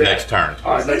let's his take that. next turn.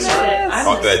 All right, next turn. I'm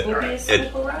Oh, the good. spoopiest It-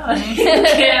 spook around. You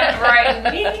can't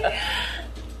frighten me.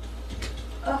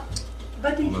 Oh,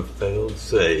 buddy. On a failed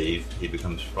save, he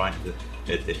becomes frightened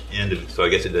at the end of it. So I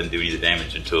guess it doesn't do any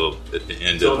damage until at the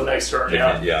end Until of the next turn,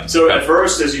 Yeah, yeah. yeah. So Okay. at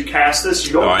first, as you cast this,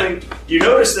 you don't All right. think you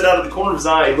notice that out of the corner of his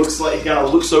eye, he looks like he kind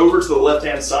of looks over to the left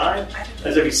hand side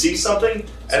as if he sees something,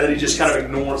 and then he just kind of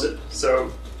ignores it.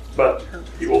 So, but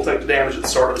he will take the damage at the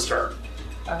start of his turn.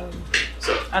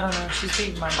 So, I don't know. She's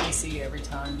beating my DC every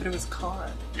time. But it was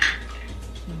caught.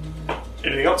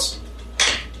 anything else?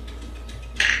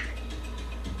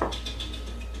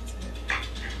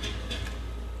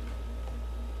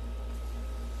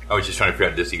 I was just trying to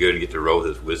figure out, does he go and get to roll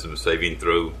his wisdom saving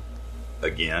throw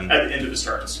again? At the end of his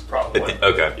turns, probably.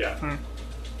 Okay. Yeah.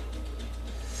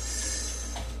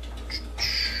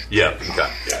 Yeah. Okay.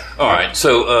 Yeah. All right.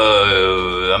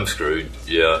 So I'm screwed.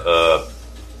 Yeah.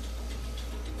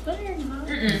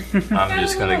 I'm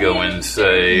just gonna go and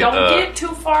say. Don't get too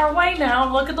far away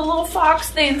now. Look at the little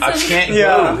fox dancing. I can't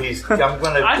Yeah. go. I'm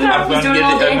gonna. I know, I'm he's gonna doing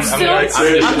all get it. dance I'm still. gonna- So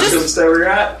you're I'm just going to stay where you're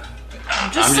at?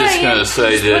 I'm just gonna say just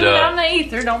that, put it out in the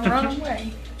ether. Don't run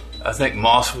away. I think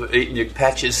Moss was eating your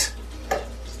patches,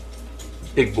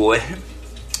 big boy,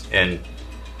 and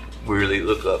we really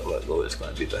look up like, oh, it's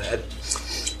going to be bad.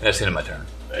 That's the end of my turn.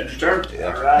 End your turn?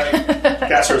 Yeah. All right.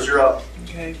 Castros, you're up.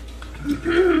 Okay.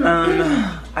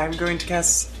 I'm going to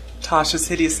cast Tasha's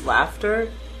Hideous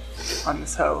Laughter on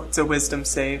this hoe. It's a wisdom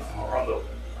save.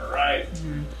 Alright.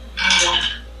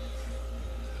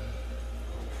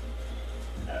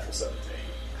 Natural 17.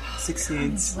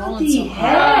 Succeeds. Rolling so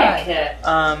Heck.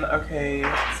 high. Okay.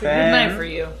 It's a good night for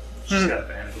you. She's got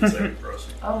advantage on saving throws.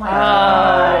 Oh my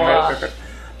god. Okay.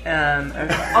 On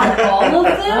all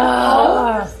of them? All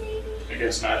of them?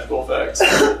 Against magical effects.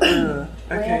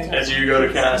 Okay. As you go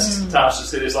to cast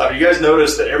Tasha's Hideous Laughter, you guys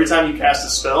notice that every time you cast a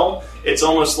spell, it's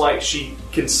almost like she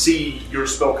can see your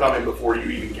spell coming before you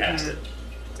even cast it.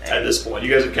 At this point,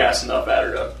 you guys have cast enough at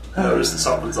her to notice that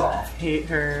something's off. Hate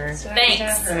her. Thanks.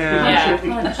 Yeah.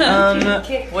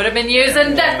 Would have been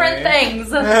using different things.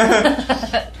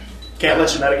 Can't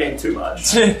let you metagame too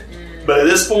much. But at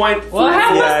this point, Well,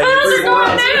 how Yeah, much you're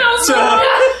going now?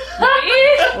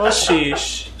 Well,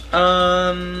 sheesh.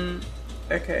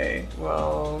 Okay,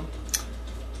 well...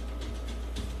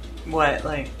 What,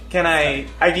 like, can I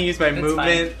can use my That's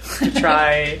movement to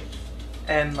try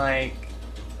and, like...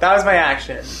 That was my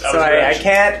action. So was your I action.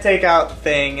 can't take out the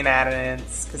thing in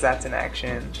Adamance, because that's an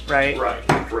action, right? right,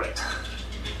 correct.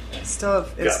 I still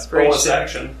have Yeah, inspiration. bonus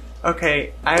action.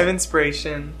 Okay, I have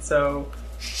inspiration, so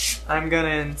I'm gonna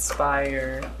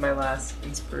inspire my last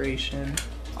inspiration.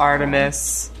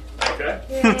 Artemis. Okay.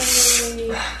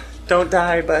 Yay. Don't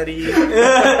die, buddy. You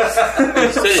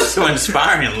said it so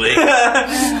inspiringly.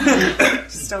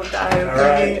 Just don't die,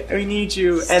 okay? We need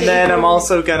you. And then I'm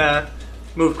also gonna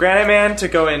move Granite Man to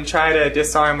go and try to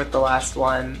disarm with the last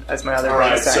one as my other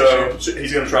Alright, bonus so action.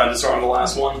 he's going to try and disarm the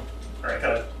last one. Alright,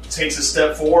 kind of takes a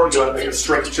step forward, go ahead and make a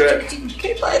strength check.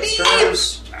 Okay, buddy.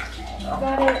 Stirs. Nah, come on now.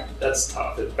 Got it. That's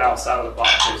tough. It bounced out of the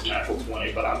box. It's a natural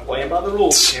 20, but I'm playing by the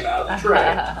rules. Came out of the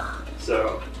tray.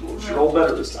 So, we should roll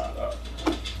better this time, though.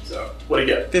 So, what do you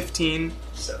get? 15.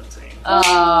 17.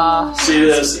 See See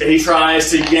this? He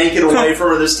tries to yank it away from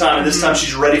her this time, and this time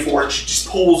she's ready for it. She just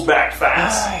pulls back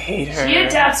fast. I hate her. She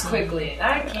adapts quickly, and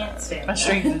I can't stand my that.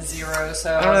 strength is 0,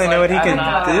 so I don't really know what he can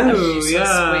do, She's yeah.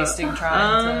 just wasting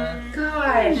trying to...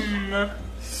 Gosh.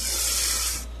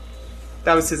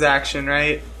 That was his action,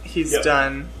 right? He's Yep.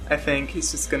 done. I think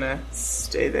he's just gonna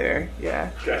stay there.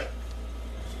 Yeah. Okay.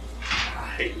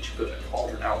 I hate that you put that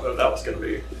cauldron out, though. That was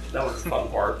the fun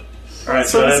part. Alright,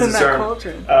 so What's that in ends his that turn.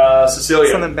 cauldron?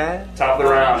 Cecilia. Something bad? Top of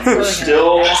the round. You're Like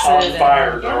still acid on and-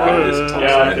 fire. Yeah.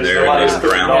 Yeah, because There, nobody's there's put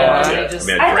your drowned. doll out Yeah. yet. I Just-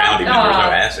 mean, I drowned even if there's no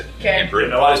thought- acid. Okay. Can't breathe.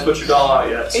 Nobody's put your doll out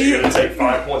yet, so you're going to take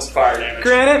 5 points of fire damage.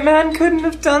 Granite Man couldn't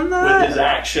have done With his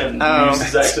that? action, Oh. he uses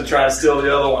his action to try and steal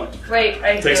the other one. Wait,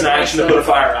 I Takes an healed action to put a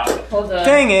myself. fire out. Hold on.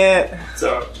 Dang it.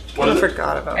 So, what I is it?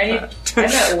 forgot about I need. that. I'm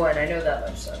at 1. I know that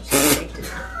much. So I'm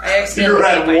just I accidentally. You're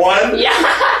at made my- 1? Yeah.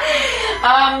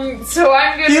 So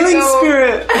I'm gonna Healing go.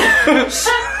 Spirit!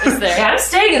 Is there? Yeah, I'm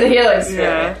staying in the healing spirit.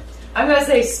 Yeah. I'm gonna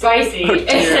say spicy Oh, and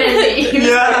dear. then use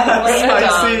Yeah, my tongue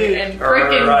spicy. and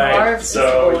freaking Alright, barf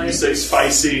so this you boy. say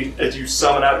spicy as you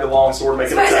summon out your longsword,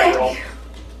 make an attack roll.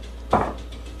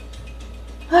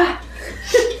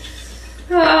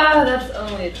 That's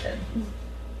only a 10.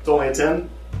 It's only a 10?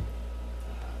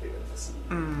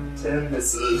 Mm. 10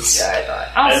 misses. Yeah, I thought.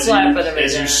 I'll As slap you, it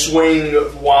as you again.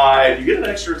 swing wide, you get an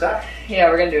extra attack. Yeah,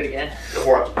 we're gonna do it again. Go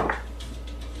for it.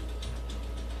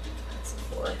 That's a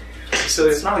 4. So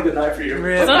it's not a good night for you.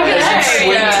 Rip. Okay. As you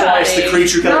swing Yeah. twice, the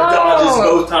creature kind of No. dodges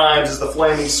both times as the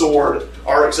flaming sword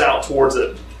arcs out towards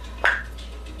it.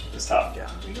 It's tough. Yeah,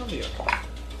 we'll be okay.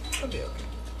 We'll be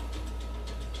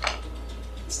okay.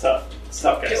 It's tough. It's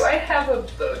tough, guys. Do I have a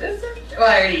bonus action? Well,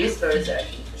 I already used bonus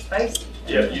action for spicy.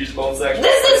 Yeah, use bonus action.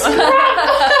 This is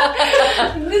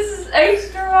rough! This is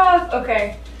extra rough.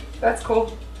 Okay, that's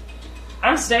cool.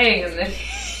 I'm staying in the.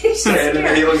 And in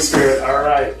the healing spirit,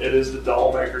 alright, it is the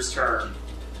Dollmaker's turn.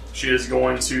 She is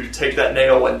going to take that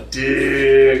nail and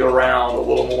dig around a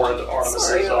little more into Artemis'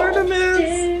 Sorry, doll.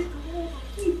 Artemis.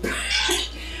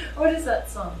 What is that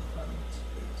song from?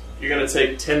 You're going to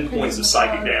take 10 points of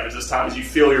psychic damage this time as you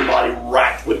feel your body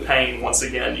racked with pain once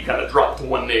again. You kind of drop to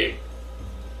one knee.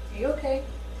 Are you okay?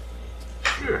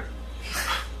 Sure.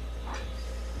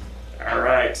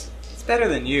 Alright. It's better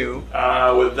than you.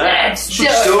 With that, That's she's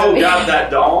just still me. got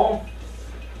that doll.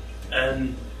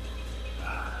 And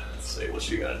let's see, what's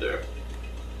she gonna do?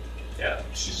 Yeah,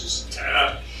 she's just.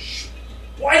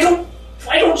 Why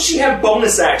don't she have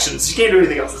bonus actions? She can't do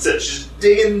anything else. That's it. She's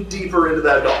digging deeper into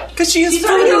that doll. Because she has She's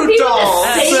trying to voodoo people dolls.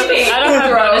 to save it. I don't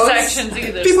have bonus Throws. actions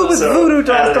either. People with So, voodoo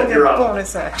dolls Adam, don't get you're up.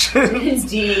 bonus action.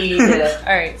 Indeed.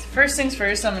 Alright, first things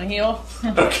first, I'm gonna heal.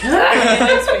 Okay.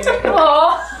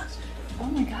 Aw. Oh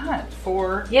my god,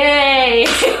 4. Yay!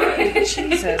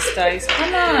 Jesus, dice,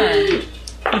 come on.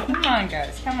 Come on,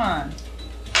 guys, come on.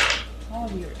 Oh All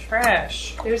of you are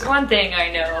trash. There's one thing I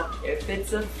know. If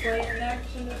it's a play in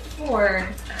action of 4,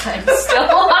 I'm still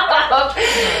up.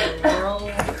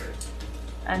 Roll.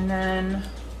 And then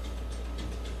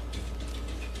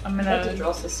I'm gonna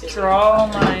draw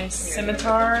my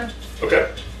scimitar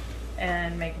Okay.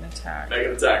 and make an attack. Make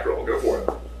an attack roll. Go for it.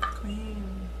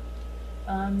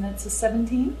 That's a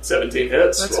 17. 17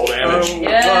 hits. That's Roll damage. Oh,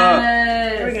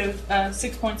 There we Yes. go.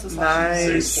 6 points of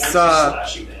slashing. Nice. 6 points of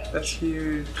slashing damage. That's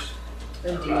huge.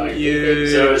 Alright.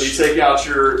 Huge. So as you take out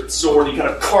your sword, you kind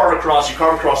of carve across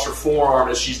her forearm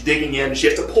as she's digging in. She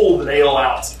has to pull the nail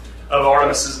out of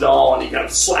Artemis's doll, and you kind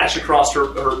of slash across her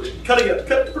cutting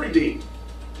it pretty deep.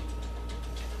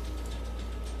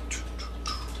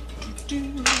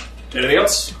 Anything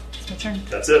else? It's my turn.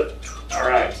 That's it. All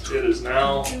right. It is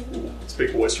now. It's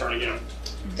Big Boy's turn again.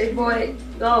 Big boy,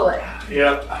 go away.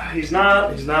 Yeah, he's not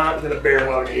going to bear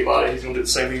hug anybody. He's going to do the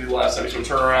same thing he did last time. He's going to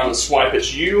turn around and swipe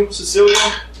at you, Cecilia.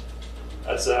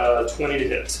 That's 20 to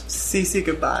hit. Cece,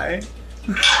 goodbye.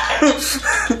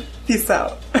 Peace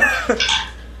out.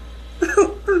 You're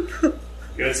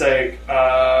going to take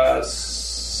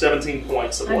 17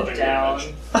 points of bludgeoning down.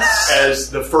 damage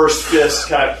as the first fist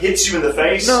kind of hits you in the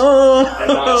face No. and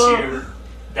knocks you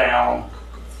down,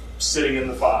 sitting in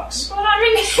the fox. But I'm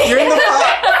in You're in the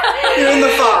fox. You're in the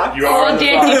fox. You are in the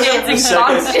dancing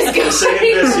fox. fox just The second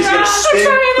fist, he's going to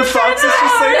spin. The fox is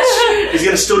just like He's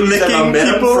going to still use that licking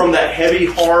momentum people. from that heavy,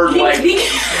 hard, and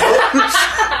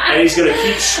he's going to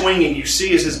keep swinging. You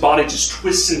see as his body just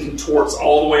twists and contorts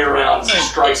all the way around as he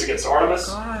strikes against Artemis.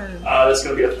 That's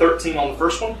going to be a 13 on the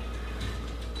first one,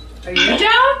 Are you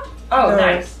down? Oh, No.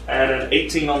 nice. and an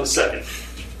 18 on the second.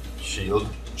 Shield.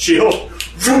 Shield.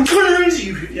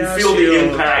 You Yeah, feel the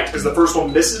shield. impact as the first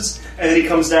one misses, and then he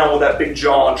comes down with that big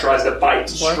jaw and tries to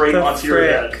bite What straight the onto your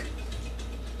frick? head.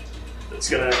 It's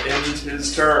going to end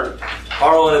his turn.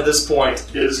 Harlan at this point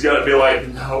is going to be like,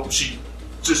 no. She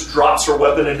just drops her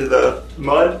weapon into the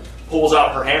mud, pulls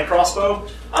out her hand crossbow.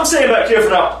 I'm staying back here for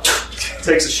now.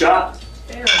 Takes a shot.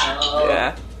 Fair enough.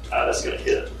 Yeah. That's going to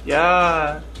hit.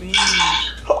 Yeah. Me.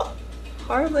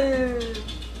 Harlan.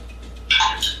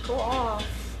 Go off.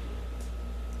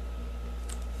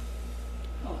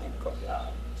 Oh my god.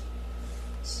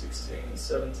 16,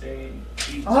 17,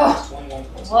 18, Oh, 21.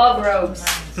 love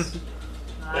ropes.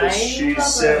 As she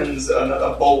sends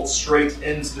a bolt straight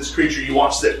into this creature, you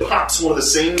watch that pops one of the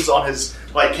seams on his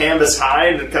canvas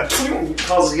hide and it kind of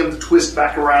causes him to twist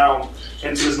back around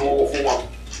into his normal form.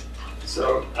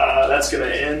 So that's going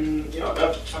to end.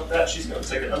 Fuck that. She's going to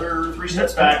take another 3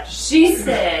 steps back. She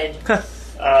said.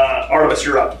 Artemis,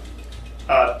 you're up.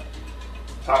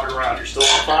 Topping around, you're still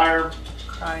on fire.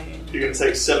 Crying. You're going to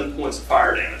take 7 points of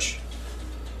fire damage.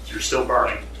 You're still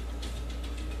burning.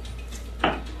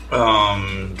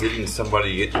 Didn't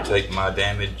somebody get to take my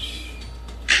damage?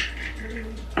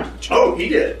 Oh, he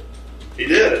did. He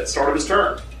did at the start of his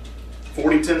turn.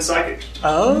 40-10 psychic.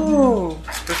 Oh,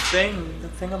 the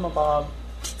thingamabob.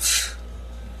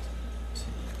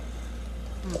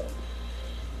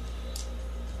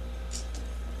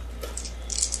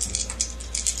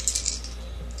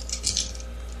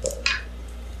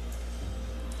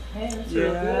 Hey, that's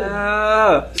real good.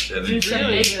 Yeah. 17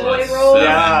 big boy plus roll? 7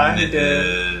 Yeah, he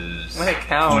is When it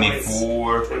counts.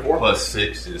 24, 24? plus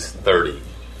 6 is 30.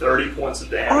 30 points of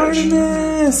damage.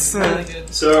 Artemis. Really good.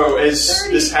 So as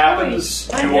this happens,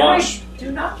 I you know watch, I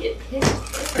do not get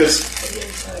pissed.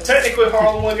 because technically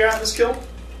Harlan would have gotten this kill,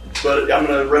 but I'm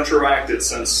going to retroact it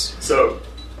since. So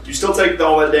you still take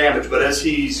all that damage, but as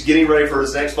he's getting ready for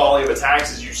his next volley of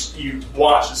attacks, as you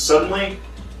watch, and suddenly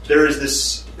there is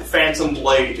this phantom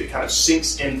blade that kind of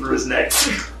sinks in through his neck.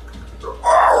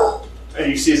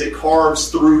 And you see as it carves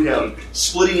through him,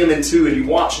 splitting him in two, and you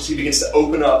watch as he begins to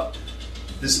open up.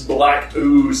 This black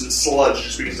ooze and sludge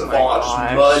just begins to fall out. Just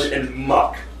gosh. mud and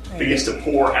muck begins to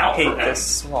pour out I from hate him. this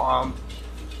swamp.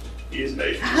 He is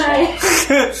made from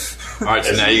this swamp. Alright,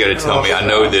 so now you got to tell me. I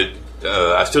know that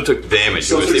I still took damage.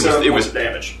 Still took 7 it points was. of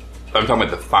damage. I'm talking about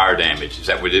the fire damage. Is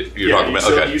that what you're talking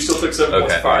about? You still took 7 points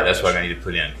Okay, of fire alright, that's what damage. I need to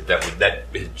put in. 'Cause that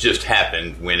had just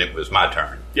happened when it was my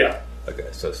turn. Yeah. Okay,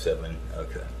 so 7.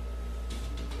 Okay.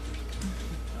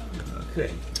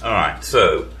 Okay. Alright,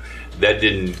 so that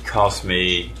didn't cost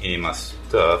me any of my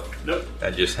stuff. Nope.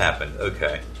 That just happened.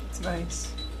 Okay. It's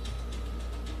nice.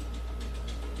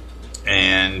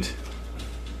 And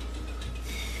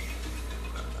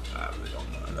I really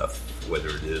don't know enough whether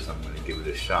it is. I'm going to give it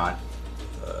a shot.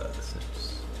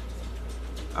 Since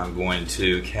I'm going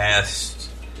to cast,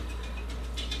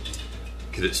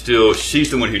 because it's still,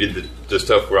 she's the one who did the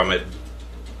stuff where I'm at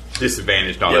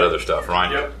disadvantage and all that Yep. other stuff,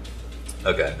 right? Yep.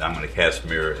 Okay, I'm going to cast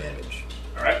mirror image.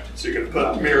 Alright, so you're going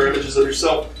to put mirror images of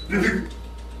yourself. The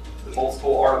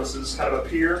multiple Artemises kind of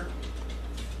appear.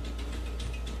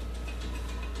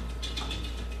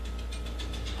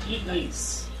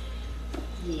 Nice.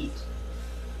 Neat.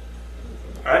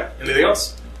 Alright, anything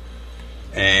else?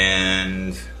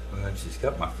 And well, she's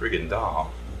got my friggin'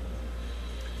 doll.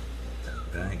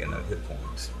 But I ain't got no hit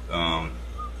points.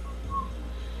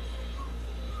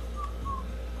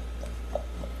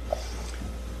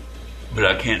 But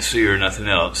I can't see her, nothing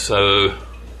else. So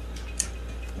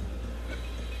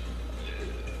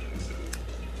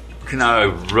can I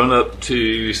run up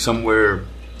to somewhere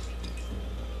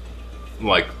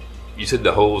like you said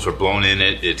the holes are blown in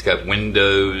it, it's got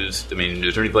windows. I mean,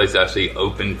 is there any place actually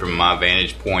open from my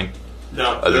vantage point? No.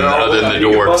 Other than the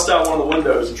You door? can bust out one of the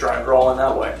windows and try and crawl in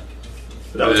that way.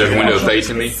 There's a window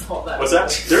facing me? What's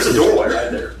that? There's a doorway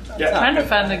right there. Yeah. Trying to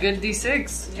find a good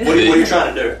D6. What are you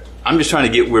trying to do? I'm just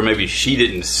trying to get where maybe she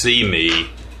didn't see me,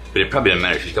 but it probably doesn't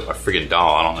matter. She's got my friggin'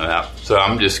 doll. I don't know how. So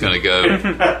I'm just going to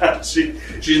go.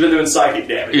 She's been doing psychic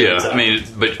damage. Yeah, I mean,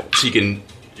 but she can.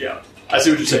 Yeah. I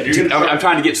see what you're saying. I'm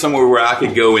trying to get somewhere where I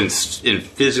could go and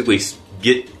physically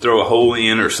throw a hole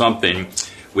in or something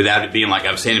without it being like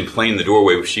I'm standing playing in the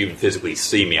doorway where she would physically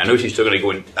see me. I know she's still going to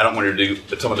go in. I don't want her to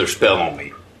do some other spell on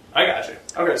me. I got you.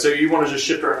 Okay, so you want to just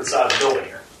shift her inside the building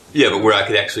here. Yeah, but where I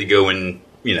could actually go and,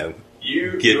 You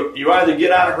either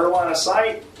get out of her line of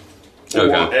sight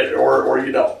or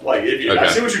you don't. Like, I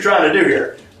see what you're trying to do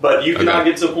here, but you cannot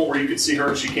get to the point where you can see her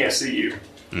and she can't see you.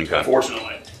 Okay.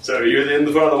 Unfortunately. So you're in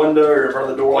the front of the window or in front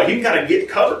of the door. Like, you can kind of get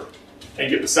cover and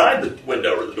get beside the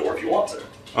window or the door if you want to.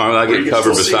 All right, I get cover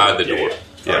beside the door. Yeah.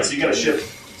 All right, so you got to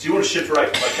shift. So you want to shift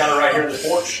right, like kind of right here in the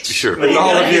porch. Sure. But all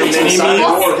of your mini-me's. Kind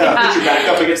of put your back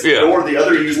up against the door. The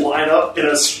other you line up in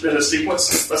a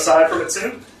sequence aside from it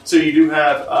too. So you do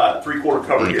have 3/4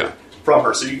 cover here from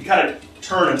her. So you can kind of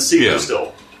turn and see her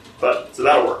still. But so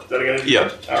that'll work. Is that going to do?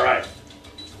 Yeah. All right.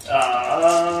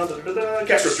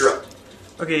 Castros, you're up.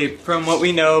 Okay, from what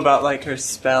we know about like her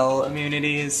spell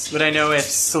immunities, would I know if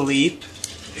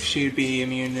she would be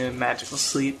immune to magical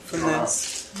sleep from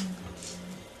this?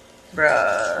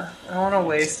 Bruh, I don't want to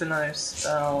waste another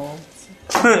spell.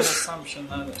 It's a good assumption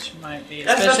though that she might be,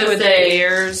 especially with the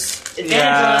ears.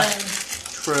 Advantage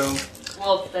True. on.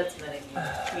 Well, that's many.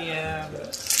 Yeah,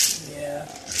 but yeah.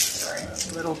 Sorry.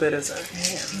 A little bit is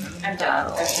okay. I'm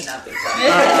down. I should not be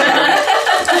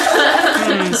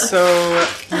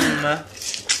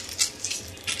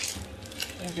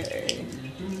Okay.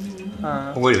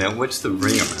 Wait a minute, what's the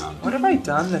ring around? What have I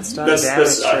done that's done That's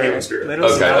damage to her? Healing Spirit.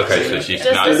 Literally Okay, nothing. so she's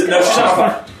Just not. this- No, she's on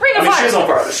fire. Ring of fire. She's on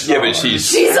fire. But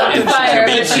she's Yeah, not but on fire. She's on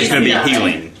fire. She's going to be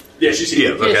healing. Yeah, she's Yeah,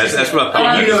 healing. okay, that's what I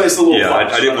thought. You know it's a little Yeah,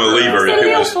 I didn't want to leave her if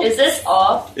it was. Is this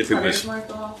off? If it was- Hunter's mark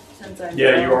off? Since I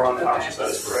Yeah, you are on the Okay. conscious. That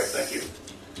is correct. Thank you.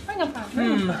 Ring of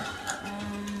fire.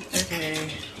 Okay,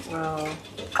 well,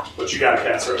 What you got,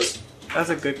 Castros? that's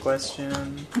a good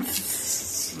question.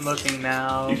 I'm looking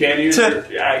now. You can use your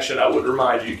action. I would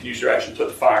remind you can use your action to put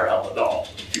the fire out on the doll.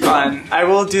 Fun. I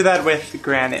will do that with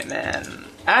Granite Man.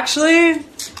 Actually,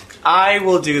 I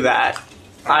will do that.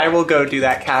 I will go do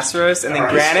that, Casseros, and then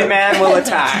Alright. Granite Man will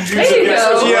attack. There you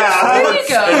go. Yeah. There you And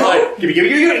go. like, give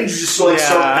me, and you just like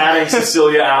start Yeah. patting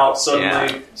Cecilia out.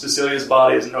 Suddenly, Yeah. Cecilia's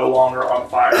body is no longer on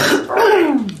fire. It's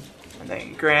burning. And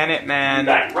then Granite Man.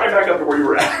 Right back up to where you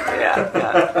were at.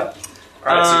 Yeah.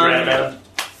 All right, so Grand Man.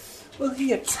 Will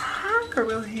he attack or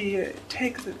will he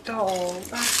take the doll?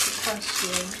 That's the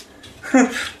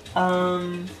question.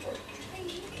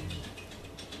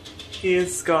 He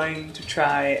is going to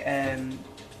try and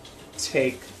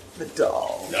take the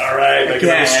doll. All right, make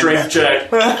a strength check.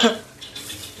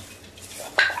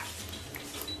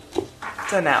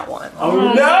 It's a nat one.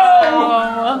 Oh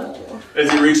no! As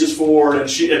he reaches forward, and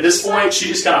at this point, she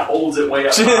just kind of holds it way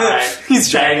up high. He's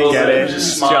trying to dangles get it, it. and just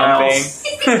He's smiles.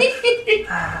 jumping.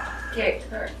 Kick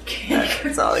her.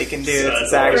 That's all he can do. So It's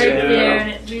his that's all he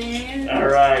action. can do. All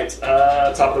right,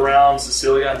 top of the round,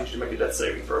 Cecilia. I need you to make a death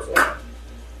saving throw for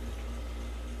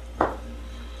me.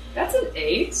 That's an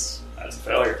 8. That's a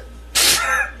failure.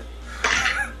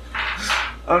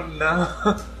 Oh no.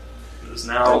 It is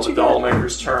now the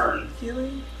Dollmaker's turn.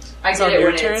 Healing? I It's get on it your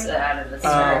when turn? it's out of the Oh.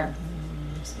 center.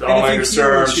 Dollmaker's heal,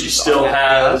 turn. she She just still all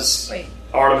has Wait.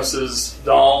 Artemis's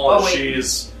doll, and Oh, wait.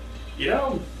 she's, I don't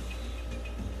know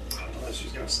if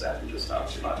she's going to stab you this time.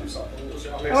 She might do something.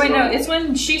 Oh wait, no, it's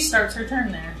when she starts her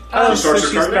turn there. Oh, She so starts her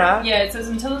she's turn there? back? Yeah, it says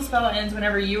until the spell ends,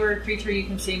 whenever you or a creature you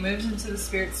can see moves into the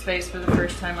spirit space for the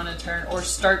first time on a turn, or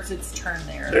starts its turn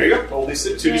there. There you go. Roll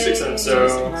 2d6 then.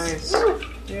 So, Nice.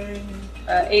 Yay.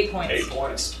 8 points. 8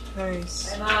 points.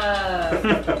 Nice. I'm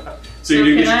up. So you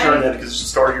do get your can turn I- in because it's the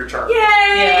start of your turn.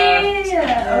 Yay!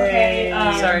 Yeah. Okay.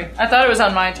 Sorry. I thought it was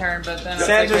on my turn, but then I was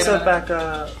Sandra like, wait a said minute. back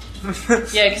up.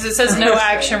 Yeah, because it says no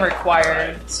action required.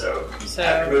 Alright, so So-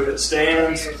 after movement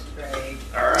stands. Slayer spray.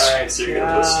 Alright, so you're going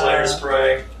to put Slayer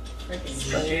Spray. Freaking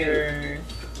Slayer.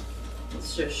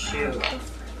 Let's just shoot.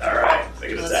 Alright,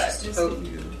 make an attack. Let's just hope.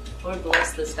 Lord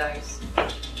bless this dice.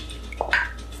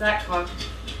 Is that cocked?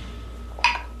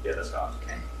 Yeah, that's not.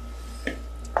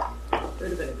 Would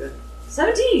have been a good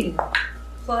 17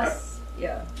 plus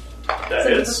yeah. That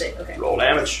 7 hits. plus 8. Okay. Roll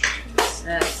damage.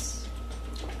 That's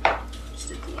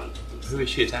just a D8. Who is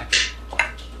she attacking?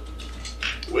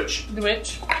 Which? The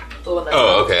witch? The one that's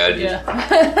Oh, okay. I did.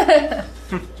 Yeah.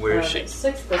 Where is she?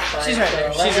 6 plus 5. She's right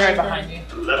there. so She's right 11, behind you.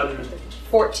 11,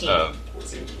 14.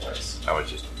 14 points. I was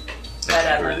just. I'd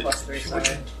add my plus 3, sorry.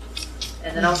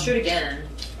 And then I'll shoot again.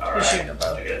 Alright, shooting a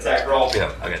bow. make an attack roll.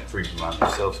 Yeah, I got 3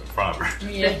 myself in front of her.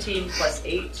 15 plus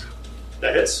 8.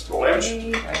 That hits. Roll damage.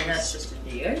 And that's just a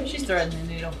D8. She's threading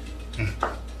the needle.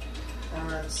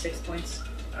 6 points.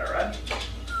 Alright.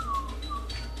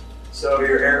 So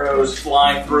your arrows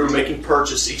fly through, making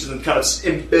purchase, each of them kind of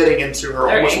embedding into her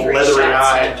They're almost angry leathery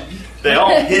shots, eye. They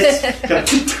all hit. Kind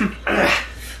of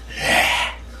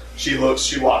she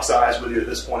locks eyes with you at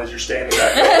this point as you're standing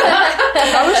back there.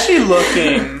 How is she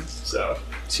looking? So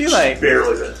She like.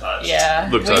 barely been touched. Yeah.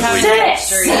 Looks we ugly. haven't Six!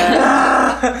 touched her yet.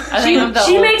 I think I'm the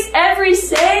She old- makes every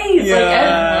save! Yeah.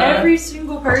 Like, every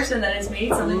single person that has made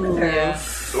something with her. Yeah.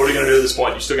 So what are you going to do at this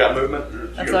point? You still got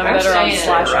movement? That's You're why I'm better on staying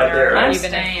slashing right there. her, I'm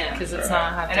even staying. because it's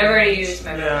not half. And I've already used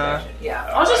my Yeah. reaction.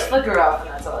 Yeah. I'll just flick her off and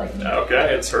that's all I can do.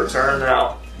 Okay, it's her turn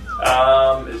now.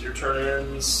 As your turn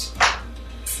ends,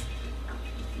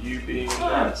 you being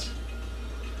that.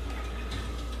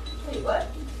 Wait, what?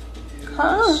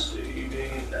 Huh?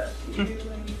 Receiving that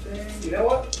healing thing. You know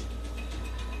what?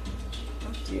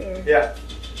 Oh dear. Yeah.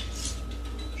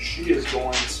 She is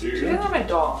going She doesn't to. have my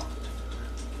doll.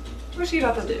 What's she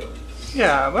about to do?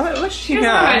 Yeah. What's She she doesn't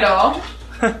have my got? doll.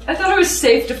 I thought it was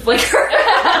safe to flick her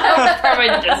from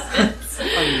a distance.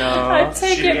 Oh no. I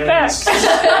take She it back. ends.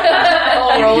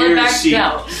 I'll roll You it back see-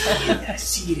 down.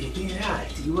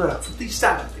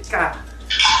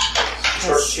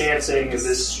 Starts chanting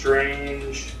this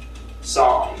strange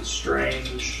song,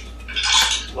 strange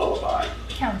lullaby.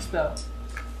 Counterspell.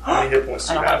 How many hit points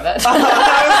do I you don't have have? I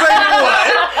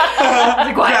was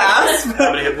like, what? Gasp.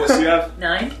 How many hit points do you have?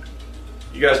 9.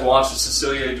 You guys watch as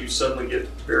Cecilia and you suddenly get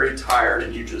very tired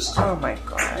and you just Oh my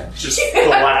god.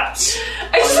 collapse.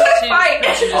 I should fight!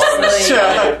 Artemis, Sure.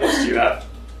 how many hit points do you have?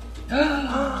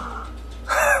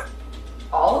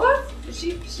 All of us? Is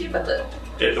she about to...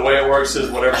 The way it works is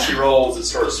whatever she rolls, it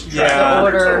starts subtracting Yeah. your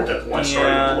Order. total hit points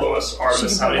starting Yeah. with the lowest.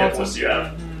 Artemis, how many hit points do you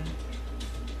have?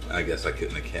 I guess I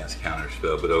couldn't have cast counter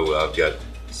spell, but I've got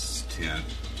 10.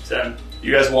 10.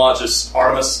 You guys watch as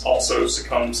Artemis also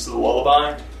succumbs to the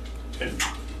lullaby and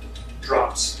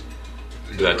drops.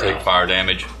 Did I take fire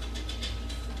damage?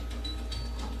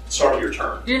 Start of your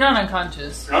turn. You're not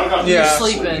unconscious. You're not unconscious. Yeah. You're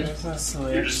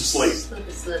Sleeping. You're just asleep Slip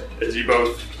a slip. as you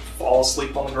both fall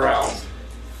asleep on the ground.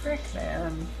 Frick,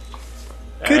 man.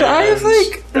 Could I have, And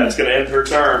like- That's going to end her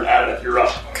turn. Adam, you're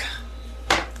up.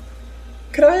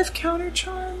 Could I have counter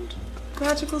charmed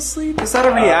magical sleep? Is that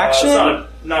a reaction?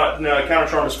 No, counter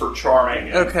charm is for charming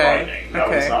and Okay, frightening. No,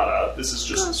 okay. it's not a. This is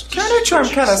just. Counter charm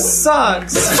kind of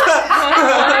sucks. You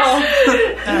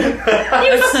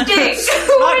stink!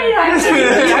 Why did I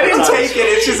do I didn't take it.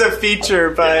 It's just a feature,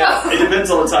 but It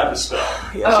depends on the type of spell.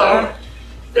 Oh.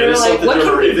 It They're is like, something what can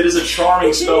different. we- If it is a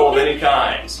charming spell of any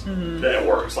kind, then it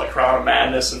works. Like Crown of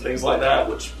Madness and things like that,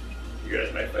 which you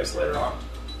guys may face later on.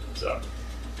 So,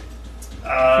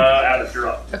 Adam, you're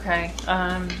up. Okay.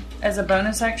 As a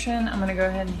bonus action, I'm gonna go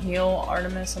ahead and heal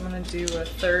Artemis. I'm gonna do a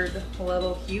 3rd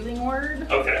level healing word.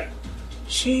 Okay.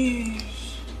 sheesh.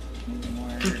 Healing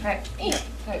word. Hey,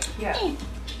 yeah. We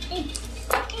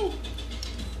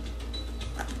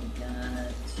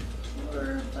got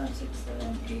 4, 5, 6,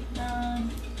 7, 8, 9,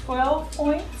 12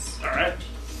 points. All right.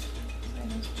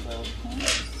 That is 12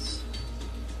 points.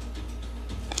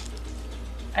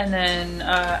 And then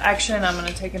action, I'm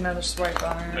gonna take another swipe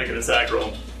on her. Make an attack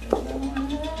roll.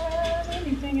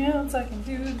 Anything else I can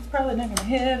do? It's probably not gonna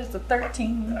hit. It's a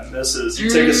 13. That misses. You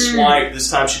take a swipe. This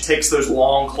time she takes those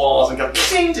long claws and kind of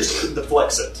just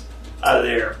deflects it out of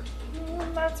the air.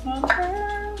 That's my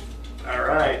turn. All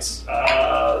right.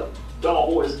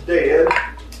 Doll is dead.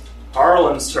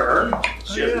 Harlan's turn.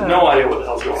 She has no idea what the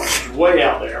hell's going on. She's way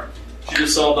out there. She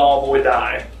just saw Doll Boy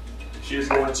die. She is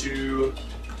going to.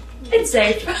 It's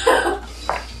safe.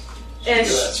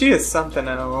 Ish. She is something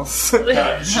else.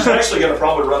 She's actually going to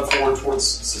probably run forward towards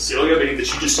Cecilia, being that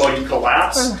she just saw you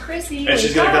collapse. Chrissy. And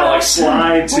she's going to kind of like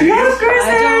slide to you. That's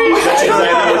exactly what's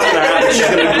going to happen. She's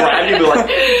going to grab you and be like,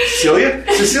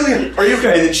 Cecilia, are you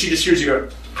okay? And then she just hears you go,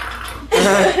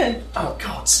 oh,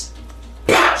 God.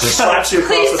 She slaps you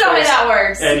across Please the tell me face. that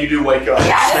works. And you do wake up.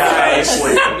 Snap out of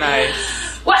sleep. Nice.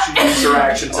 What? She uses her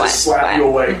action to slap you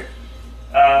awake.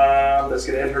 That's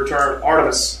going to end her turn.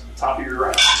 Artemis, top of your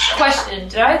round. Question: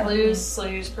 did I lose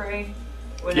Slayer's Prey?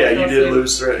 When Yeah, I you fell did asleep?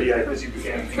 lose threat. Yeah, because you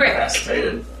became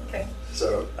incapacitated. Okay.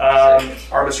 So,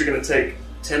 Artemis, you're going to take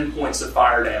 10 points of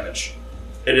fire damage.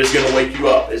 It is going to wake you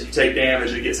up as you take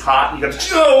damage. It gets hot, and you go,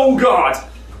 oh, God!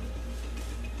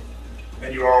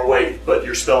 And you are awake, but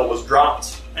your spell was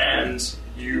dropped, and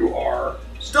you are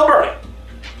still burning.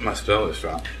 My spell is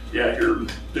dropped. Yeah, your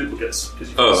duplicates, because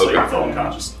you Oh, okay. fell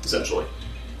unconscious, essentially.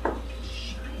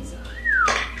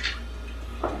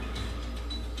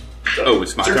 So, Oh,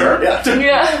 it's my your turn? Yeah.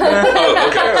 Yeah. Oh,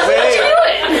 okay. Wait.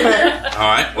 All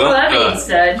right. Well, Well, that being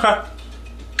said,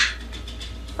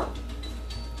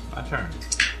 my turn.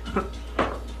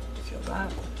 Feel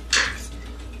that.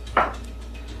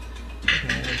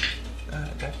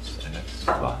 That's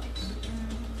spots.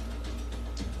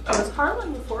 Oh, was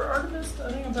Harlan before Artemis?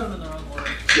 I think I'm talking in the wrong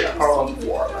order. Yeah, Harlan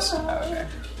before Artemis. Okay.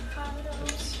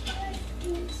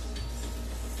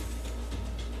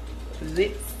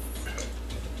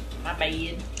 my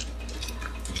bad.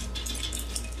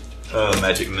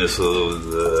 Magic missile,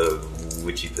 the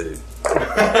witchy poo.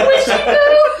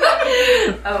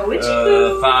 Oh, witchy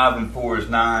poo. 5 and 4 is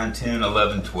 9, 10,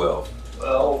 11, 12.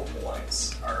 12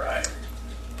 points. Alright.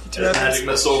 Do As that. magic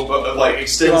missile like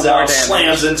extends Do more out, damage.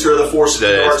 slams into her, the force of the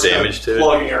That darts adds damage to it?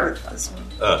 plugging her.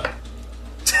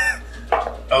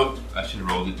 Oh, I should have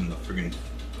rolled it in the friggin'.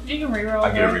 You can reroll.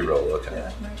 I get a that. reroll, okay.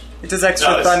 Yeah. It does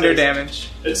extra No, it's- thunder it's- damage.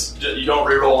 It's you don't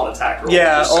reroll on attack rolls.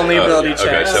 Yeah, Just only say, ability yeah. check.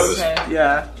 Okay, so Oh, it's okay.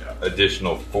 Yeah,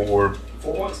 additional 4.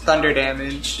 4 points. thunder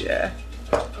damage. Yeah.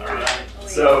 Alright.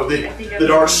 So the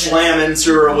darts slam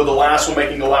into her with the last one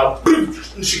making a loud boom,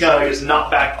 and she kind of gets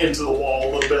knocked back into the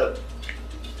wall a little bit.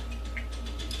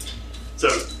 So,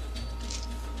 you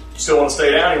still want to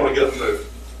stay down or you want to get up and move?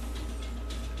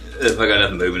 If I got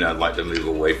nothing moving, I'd like to move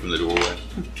away from the doorway.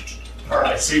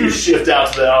 Alright, so you shift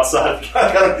out to the outside,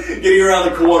 kind of getting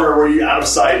around the corner where you're out of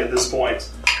sight at this point.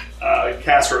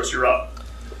 Castros, you're up.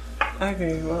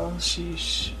 Okay, well,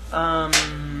 sheesh.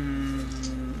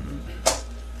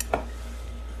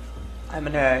 I'm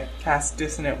gonna cast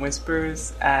Dissonant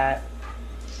Whispers at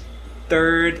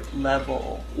 3rd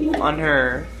level on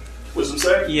her. Wisdom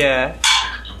save? Yeah.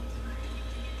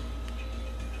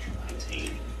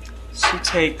 19. She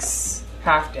takes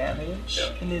half damage,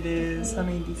 Yep. and it is how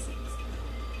many d6?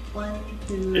 1,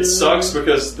 2. It sucks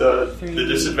because the 3.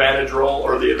 disadvantage roll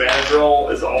or the advantage roll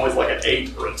is always like an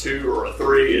 8 or a 2 or a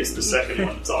 3. It's the second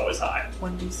one that's always high.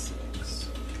 1d6.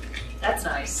 That's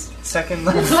nice. 2nd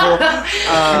level,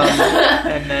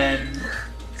 and then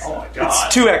Oh my god.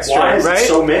 It's 2 extra, Why is it right?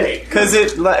 so many? because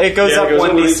it goes Yeah, up it goes up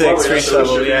with each 1d6 level, for yeah, each so it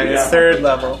level. should be, Yeah, and it's yeah. 3rd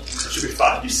level. It should be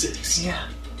 5d6. Yeah.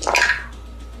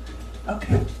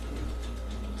 Okay.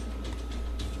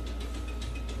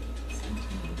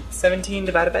 17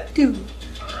 divided by 2.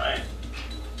 Alright.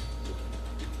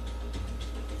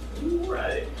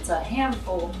 Alright. It's a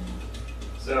handful.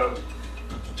 So,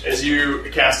 as you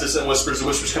cast this and whispers, the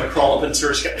whispers kind of crawl up into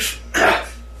her.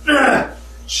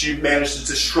 She manages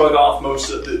to shrug off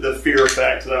most of the fear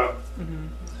effect, though.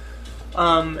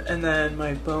 And then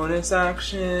my bonus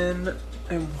action,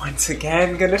 I'm once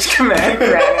again gonna command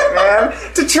Granite Man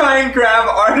to try and grab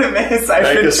Artemis. I've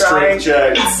Make been a strength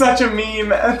trying. check. It's such a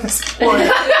meme at this point.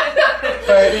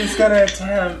 But he's gonna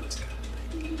attempt.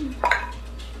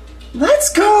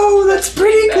 Let's go! That's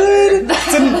pretty good!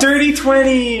 It's a dirty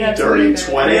 20! That's Dirty really good.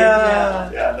 20? Yeah.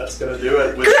 Yeah, that's going to do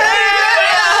it. With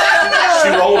Yeah! She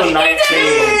rolled a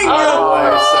 19, by the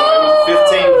way, so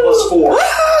 15 plus 4.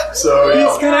 So, He's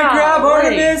yeah. gonna Wow, grab right.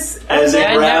 Artemis As it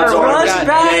I grabs never Artemis would've and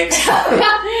got yanks.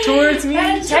 towards me.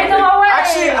 And take them away!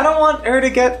 Actually, I don't want her to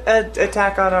get an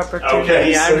attack on opportunity.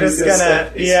 Okay, so I'm he's just gonna gonna,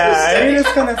 stay. He's gonna yeah, stay. I'm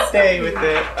just gonna stay with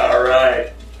it.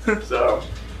 Alright. So,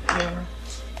 Yeah.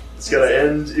 it's going to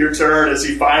end your turn as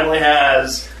he finally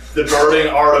has the burning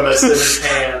Artemis in his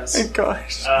hands. Oh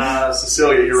gosh,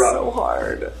 Cecilia, you're up. so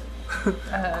hard.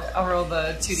 I'll roll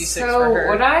the 2d6 So, for her.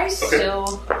 would I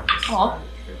still... Aw.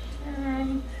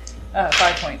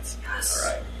 5 points.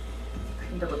 Alright.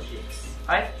 Double digits.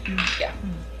 5? Yeah.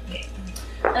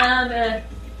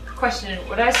 Question,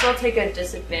 would I still take a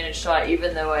disadvantage shot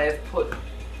even though I have put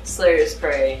Slayer's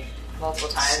Prey multiple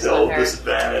times Still on her.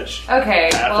 disadvantage. Okay,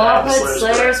 Have to well, I'll have the put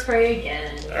Slayer's Slayer's Prey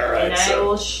again. Alright, and I so-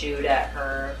 will shoot at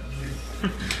her.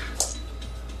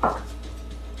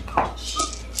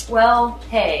 Well,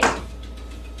 hey.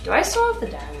 Do I still have the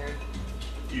dagger?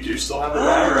 You do still have the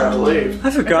dagger, I believe. I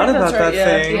forgot I think about that's right, that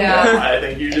yeah. thing. Yeah. I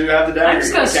think you do have the dagger. I'm just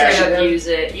You gonna wanna cash straight it up in? use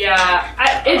it.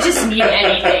 Yeah, it just need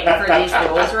anything for these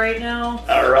rolls right now.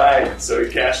 Alright, so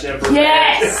you cashed in for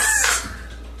Yes!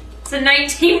 It's a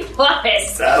 19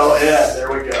 plus! That'll hit.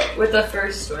 There we go. With the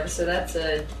first one, so that's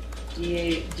a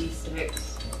D8, D6. I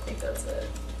think that's it.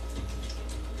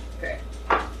 Okay.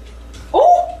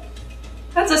 Oh!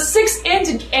 That's a 6 and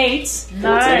an 8.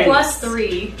 Nice. Plus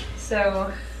 3.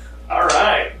 So,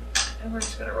 Alright, and we're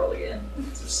just gonna roll again.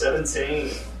 so 17.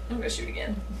 I'm gonna shoot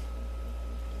again.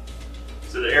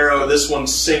 So the arrow, this one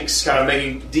sinks, kind of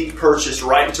making deep purchase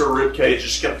right into her ribcage.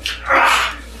 Just gonna.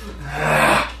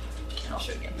 I'll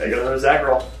shoot again. Make another Zach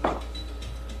roll.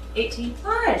 18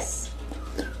 plus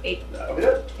 8. That'll be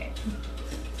it. Okay.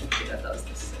 I thought that was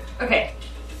necessary. Okay.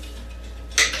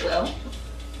 Well.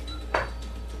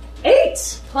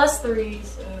 8 plus 3,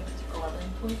 so 11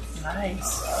 points.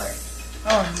 Nice. Alright.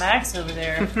 Oh, Max over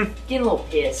there. Get a little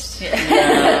pissed. The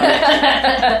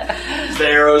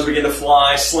arrows begin to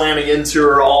fly, slamming into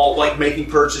her, all like making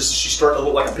purchases. She's starting to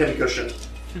look like a pincushion.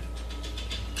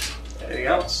 Anything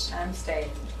else? I'm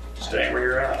staying. Staying where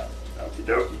you're at. Okie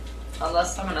dokie.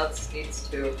 Unless someone else needs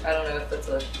to. I don't know if that's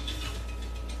a.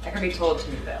 I can be told to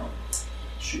move out.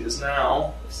 She is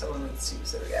now. If someone needs to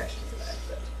use their reaction to that,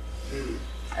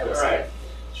 but I will Alright. say.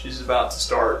 She's about to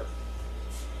start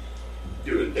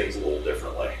doing things a little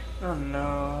differently. Oh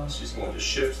no. She's going to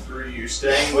shift through you,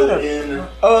 staying within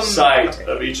Um, sight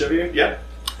of each of you. Yeah.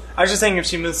 I was just saying if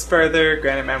she moves further,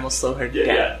 Granite Man will slow her Yeah,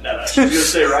 down. yeah. No. She's going to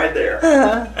stay right there.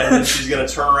 And then she's going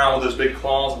to turn around with those big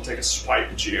claws and take a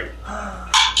swipe at you.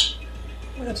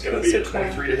 It's going to be a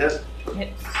 23 to hit.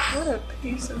 What a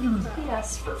piece of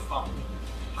Yes, for fun.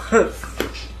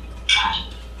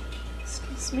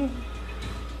 Excuse me.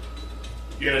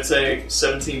 You're going to take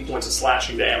 17 points of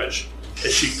slashing damage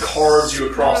as she carves you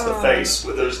across the face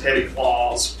with those heavy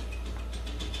claws.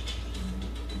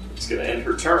 It's going to end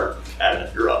her turn. Adam,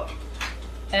 you're up.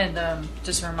 And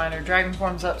just a reminder, Dragon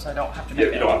Form's up, so I don't have to Yeah, make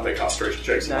you it. don't have to make concentration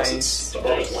checks unless Nice. it's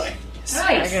above 20.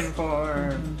 Nice. Dragon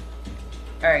form.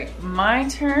 Alright, my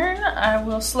turn. I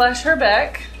will slash her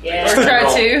back. Yeah. Or try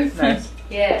Roll. to. Nice.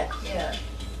 Yeah.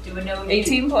 Do a no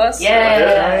 18 plus.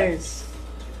 Yeah. Nice.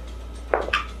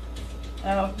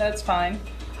 Oh, that's fine.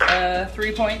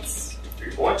 3 points.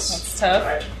 3 points. That's tough.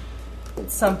 Alright.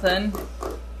 It's something.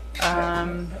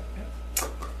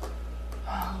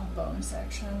 Bonus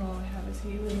action. All I have is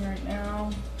healing right now.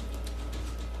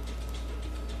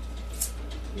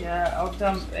 Yeah, I'll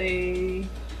dump a.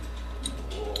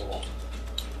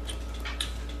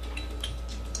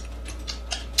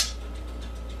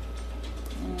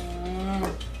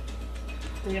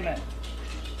 Damn it.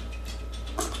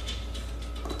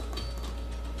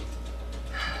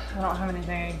 I don't have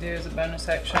anything I can do as a bonus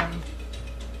action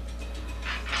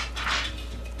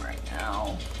right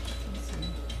now. Let's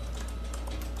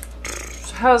see.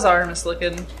 So how's Artemis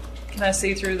looking? Can I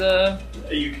see through the...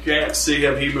 You can't see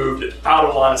him. He moved out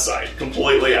of line of sight,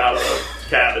 completely out of the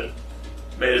cabin.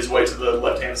 Made his way to the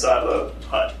left-hand side of the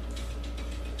hut.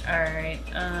 Alright,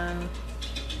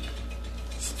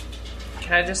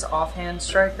 can I just offhand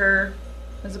strike her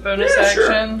as a bonus Yeah,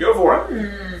 action? sure. Go for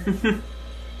it.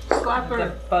 Slap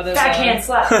The butt of Backhand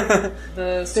slap. the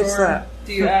Big sword. slap.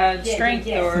 Do you add Yeah, strength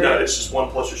yeah. or... No, it's just 1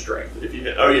 plus your strength. If you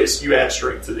hit, oh yes, you add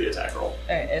strength to the attack roll.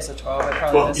 It's a 12. I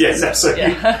probably Well, missed yes, it. that's so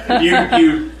Yeah.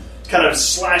 you kind of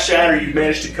slash at her. You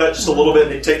manage to cut just a little bit,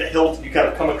 and then take the hilt. And you kind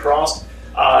of come across,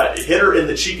 hit her in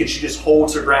the cheek, and she just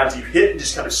holds her ground. You hit and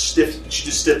just kind of stiff. She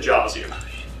just stiff jaws you.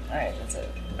 Alright, that's it.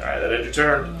 All right, that ends your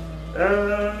turn.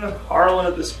 Harlan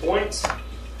at this point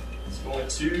is going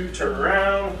to turn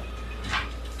around,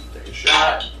 take a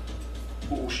shot.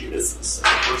 Ooh, she misses.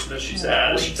 That's the first miss she's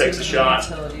had. She takes a shot.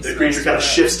 The creature kind of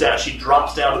shifts down. She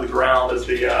drops down to the ground as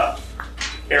the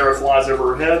arrow flies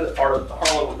over her head. Harlan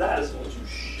with that is going to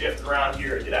shift around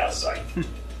here and get out of sight.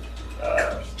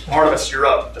 Artemis, you're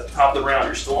up at the top of the round.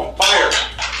 You're still on fire.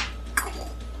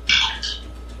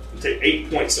 You take 8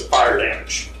 points of fire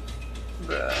damage.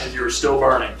 And you're still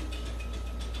burning.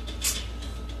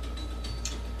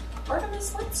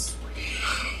 Artemis, let's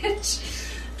switch.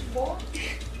 What?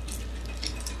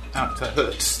 Out to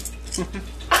hoods.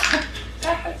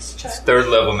 That's It's third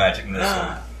level magic in this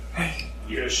one.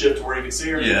 You're going to shift to where you can see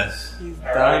her? Yes. He's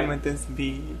All done right. with this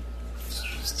bead.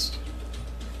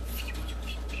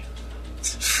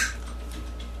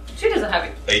 She doesn't have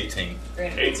it. 18.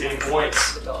 18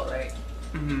 points. The doll, right?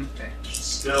 Mm-hmm. Okay.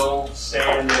 Still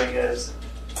standing as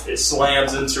it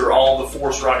slams into her. All the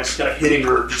force rockets kind of hitting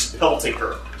her, just pelting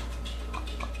her.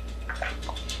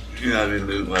 Yeah, I didn't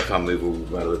move. Last time I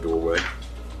moved out of the doorway.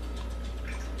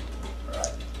 Alright.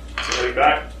 So heading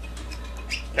back.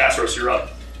 Castros, you're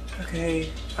up. Okay.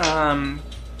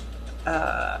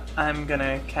 I'm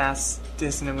gonna cast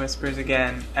Dissonant Whispers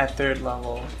again at 3rd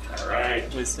level.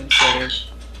 Alright. Wisdom save.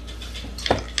 It's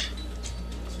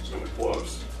going to be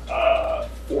close.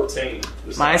 14.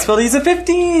 My spell is a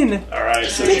 15! Alright,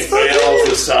 so It's she fails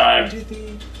this 1, time. 2,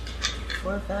 3,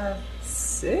 4, 5,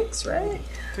 6, right?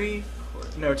 3, 4.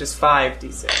 No, just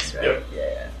 5d6, right? Yep.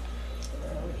 Yeah.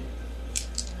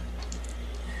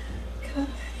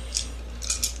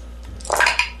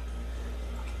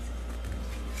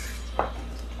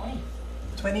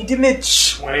 20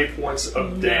 damage. 20 points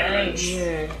of damage.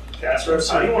 Yeah. Castros,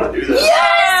 how do you want to do this?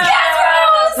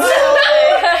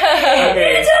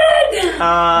 Okay.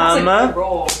 That's a good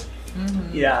roll.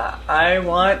 Yeah, I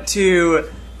want to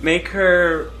make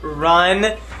her run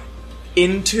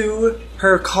into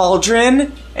her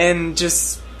cauldron and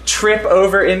just trip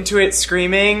over into it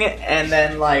screaming and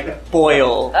then like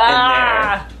boil in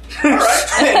there.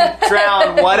 And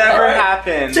drown whatever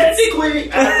happens.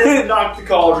 Technically, I didn't knock the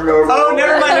cauldron over. Oh,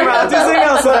 never mind. I'll do something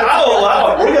else. I'll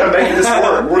allow it. We're going to make this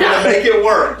work. We're going to make it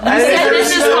work.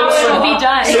 This is how it'll be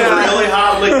done. Some really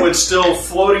hot liquid still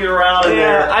floating around in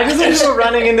there. Yeah, I just want people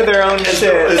running into their own As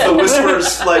shit. the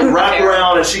whispers like wrap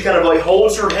around and she kind of like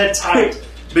holds her head tight,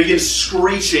 begins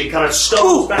screeching, kind of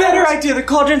stumbles Ooh, backwards. better idea. The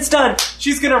cauldron's done.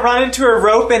 She's gonna run into her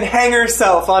rope and hang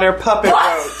herself on her puppet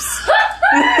ropes.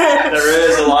 There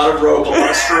is a lot of rope, a lot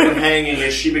of string hanging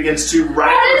as she begins to wrap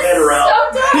her head around.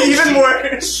 Even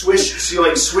worse. She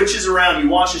like switches around. You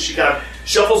watch as she kind of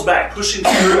shuffles back, pushing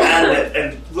through Adamant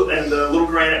and the little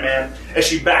granite man. As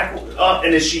she back up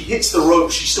and as she hits the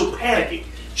rope, she's still panicking.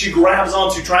 She grabs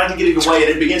onto, trying to get it away, and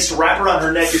it begins to wrap around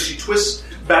her neck as she twists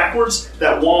backwards.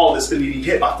 That wall that's been being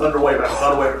hit by Thunderwave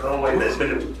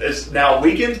is now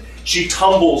weakened. She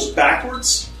tumbles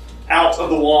backwards out of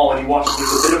the wall, and you watch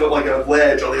there's a bit of like a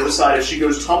ledge on the other side. As she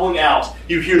goes tumbling out,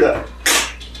 you hear the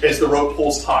as the rope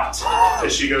pulls taut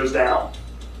as she goes down,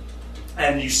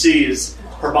 and you see is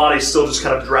her body's still just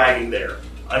kind of dragging there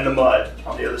in the mud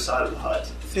on the other side of the hut.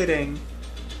 Fitting.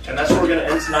 And that's where we're going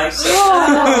to end tonight's session.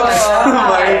 Oh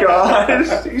my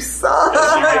gosh, you suck.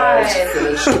 As you guys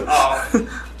finish off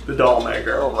the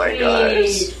Dollmaker. Oh my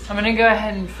gosh. I'm gonna go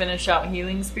ahead and finish out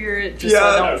Healing Spirit just so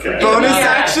I Yeah, don't okay. forget. bonus Yeah.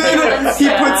 action, he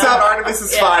puts out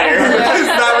Artemis's fire. Because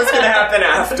that was going to happen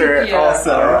after Yeah.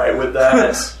 also. Alright, with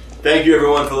that, thank you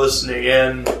everyone for listening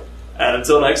in. And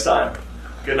until next time,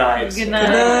 good night. Good night.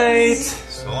 Good night.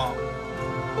 So long.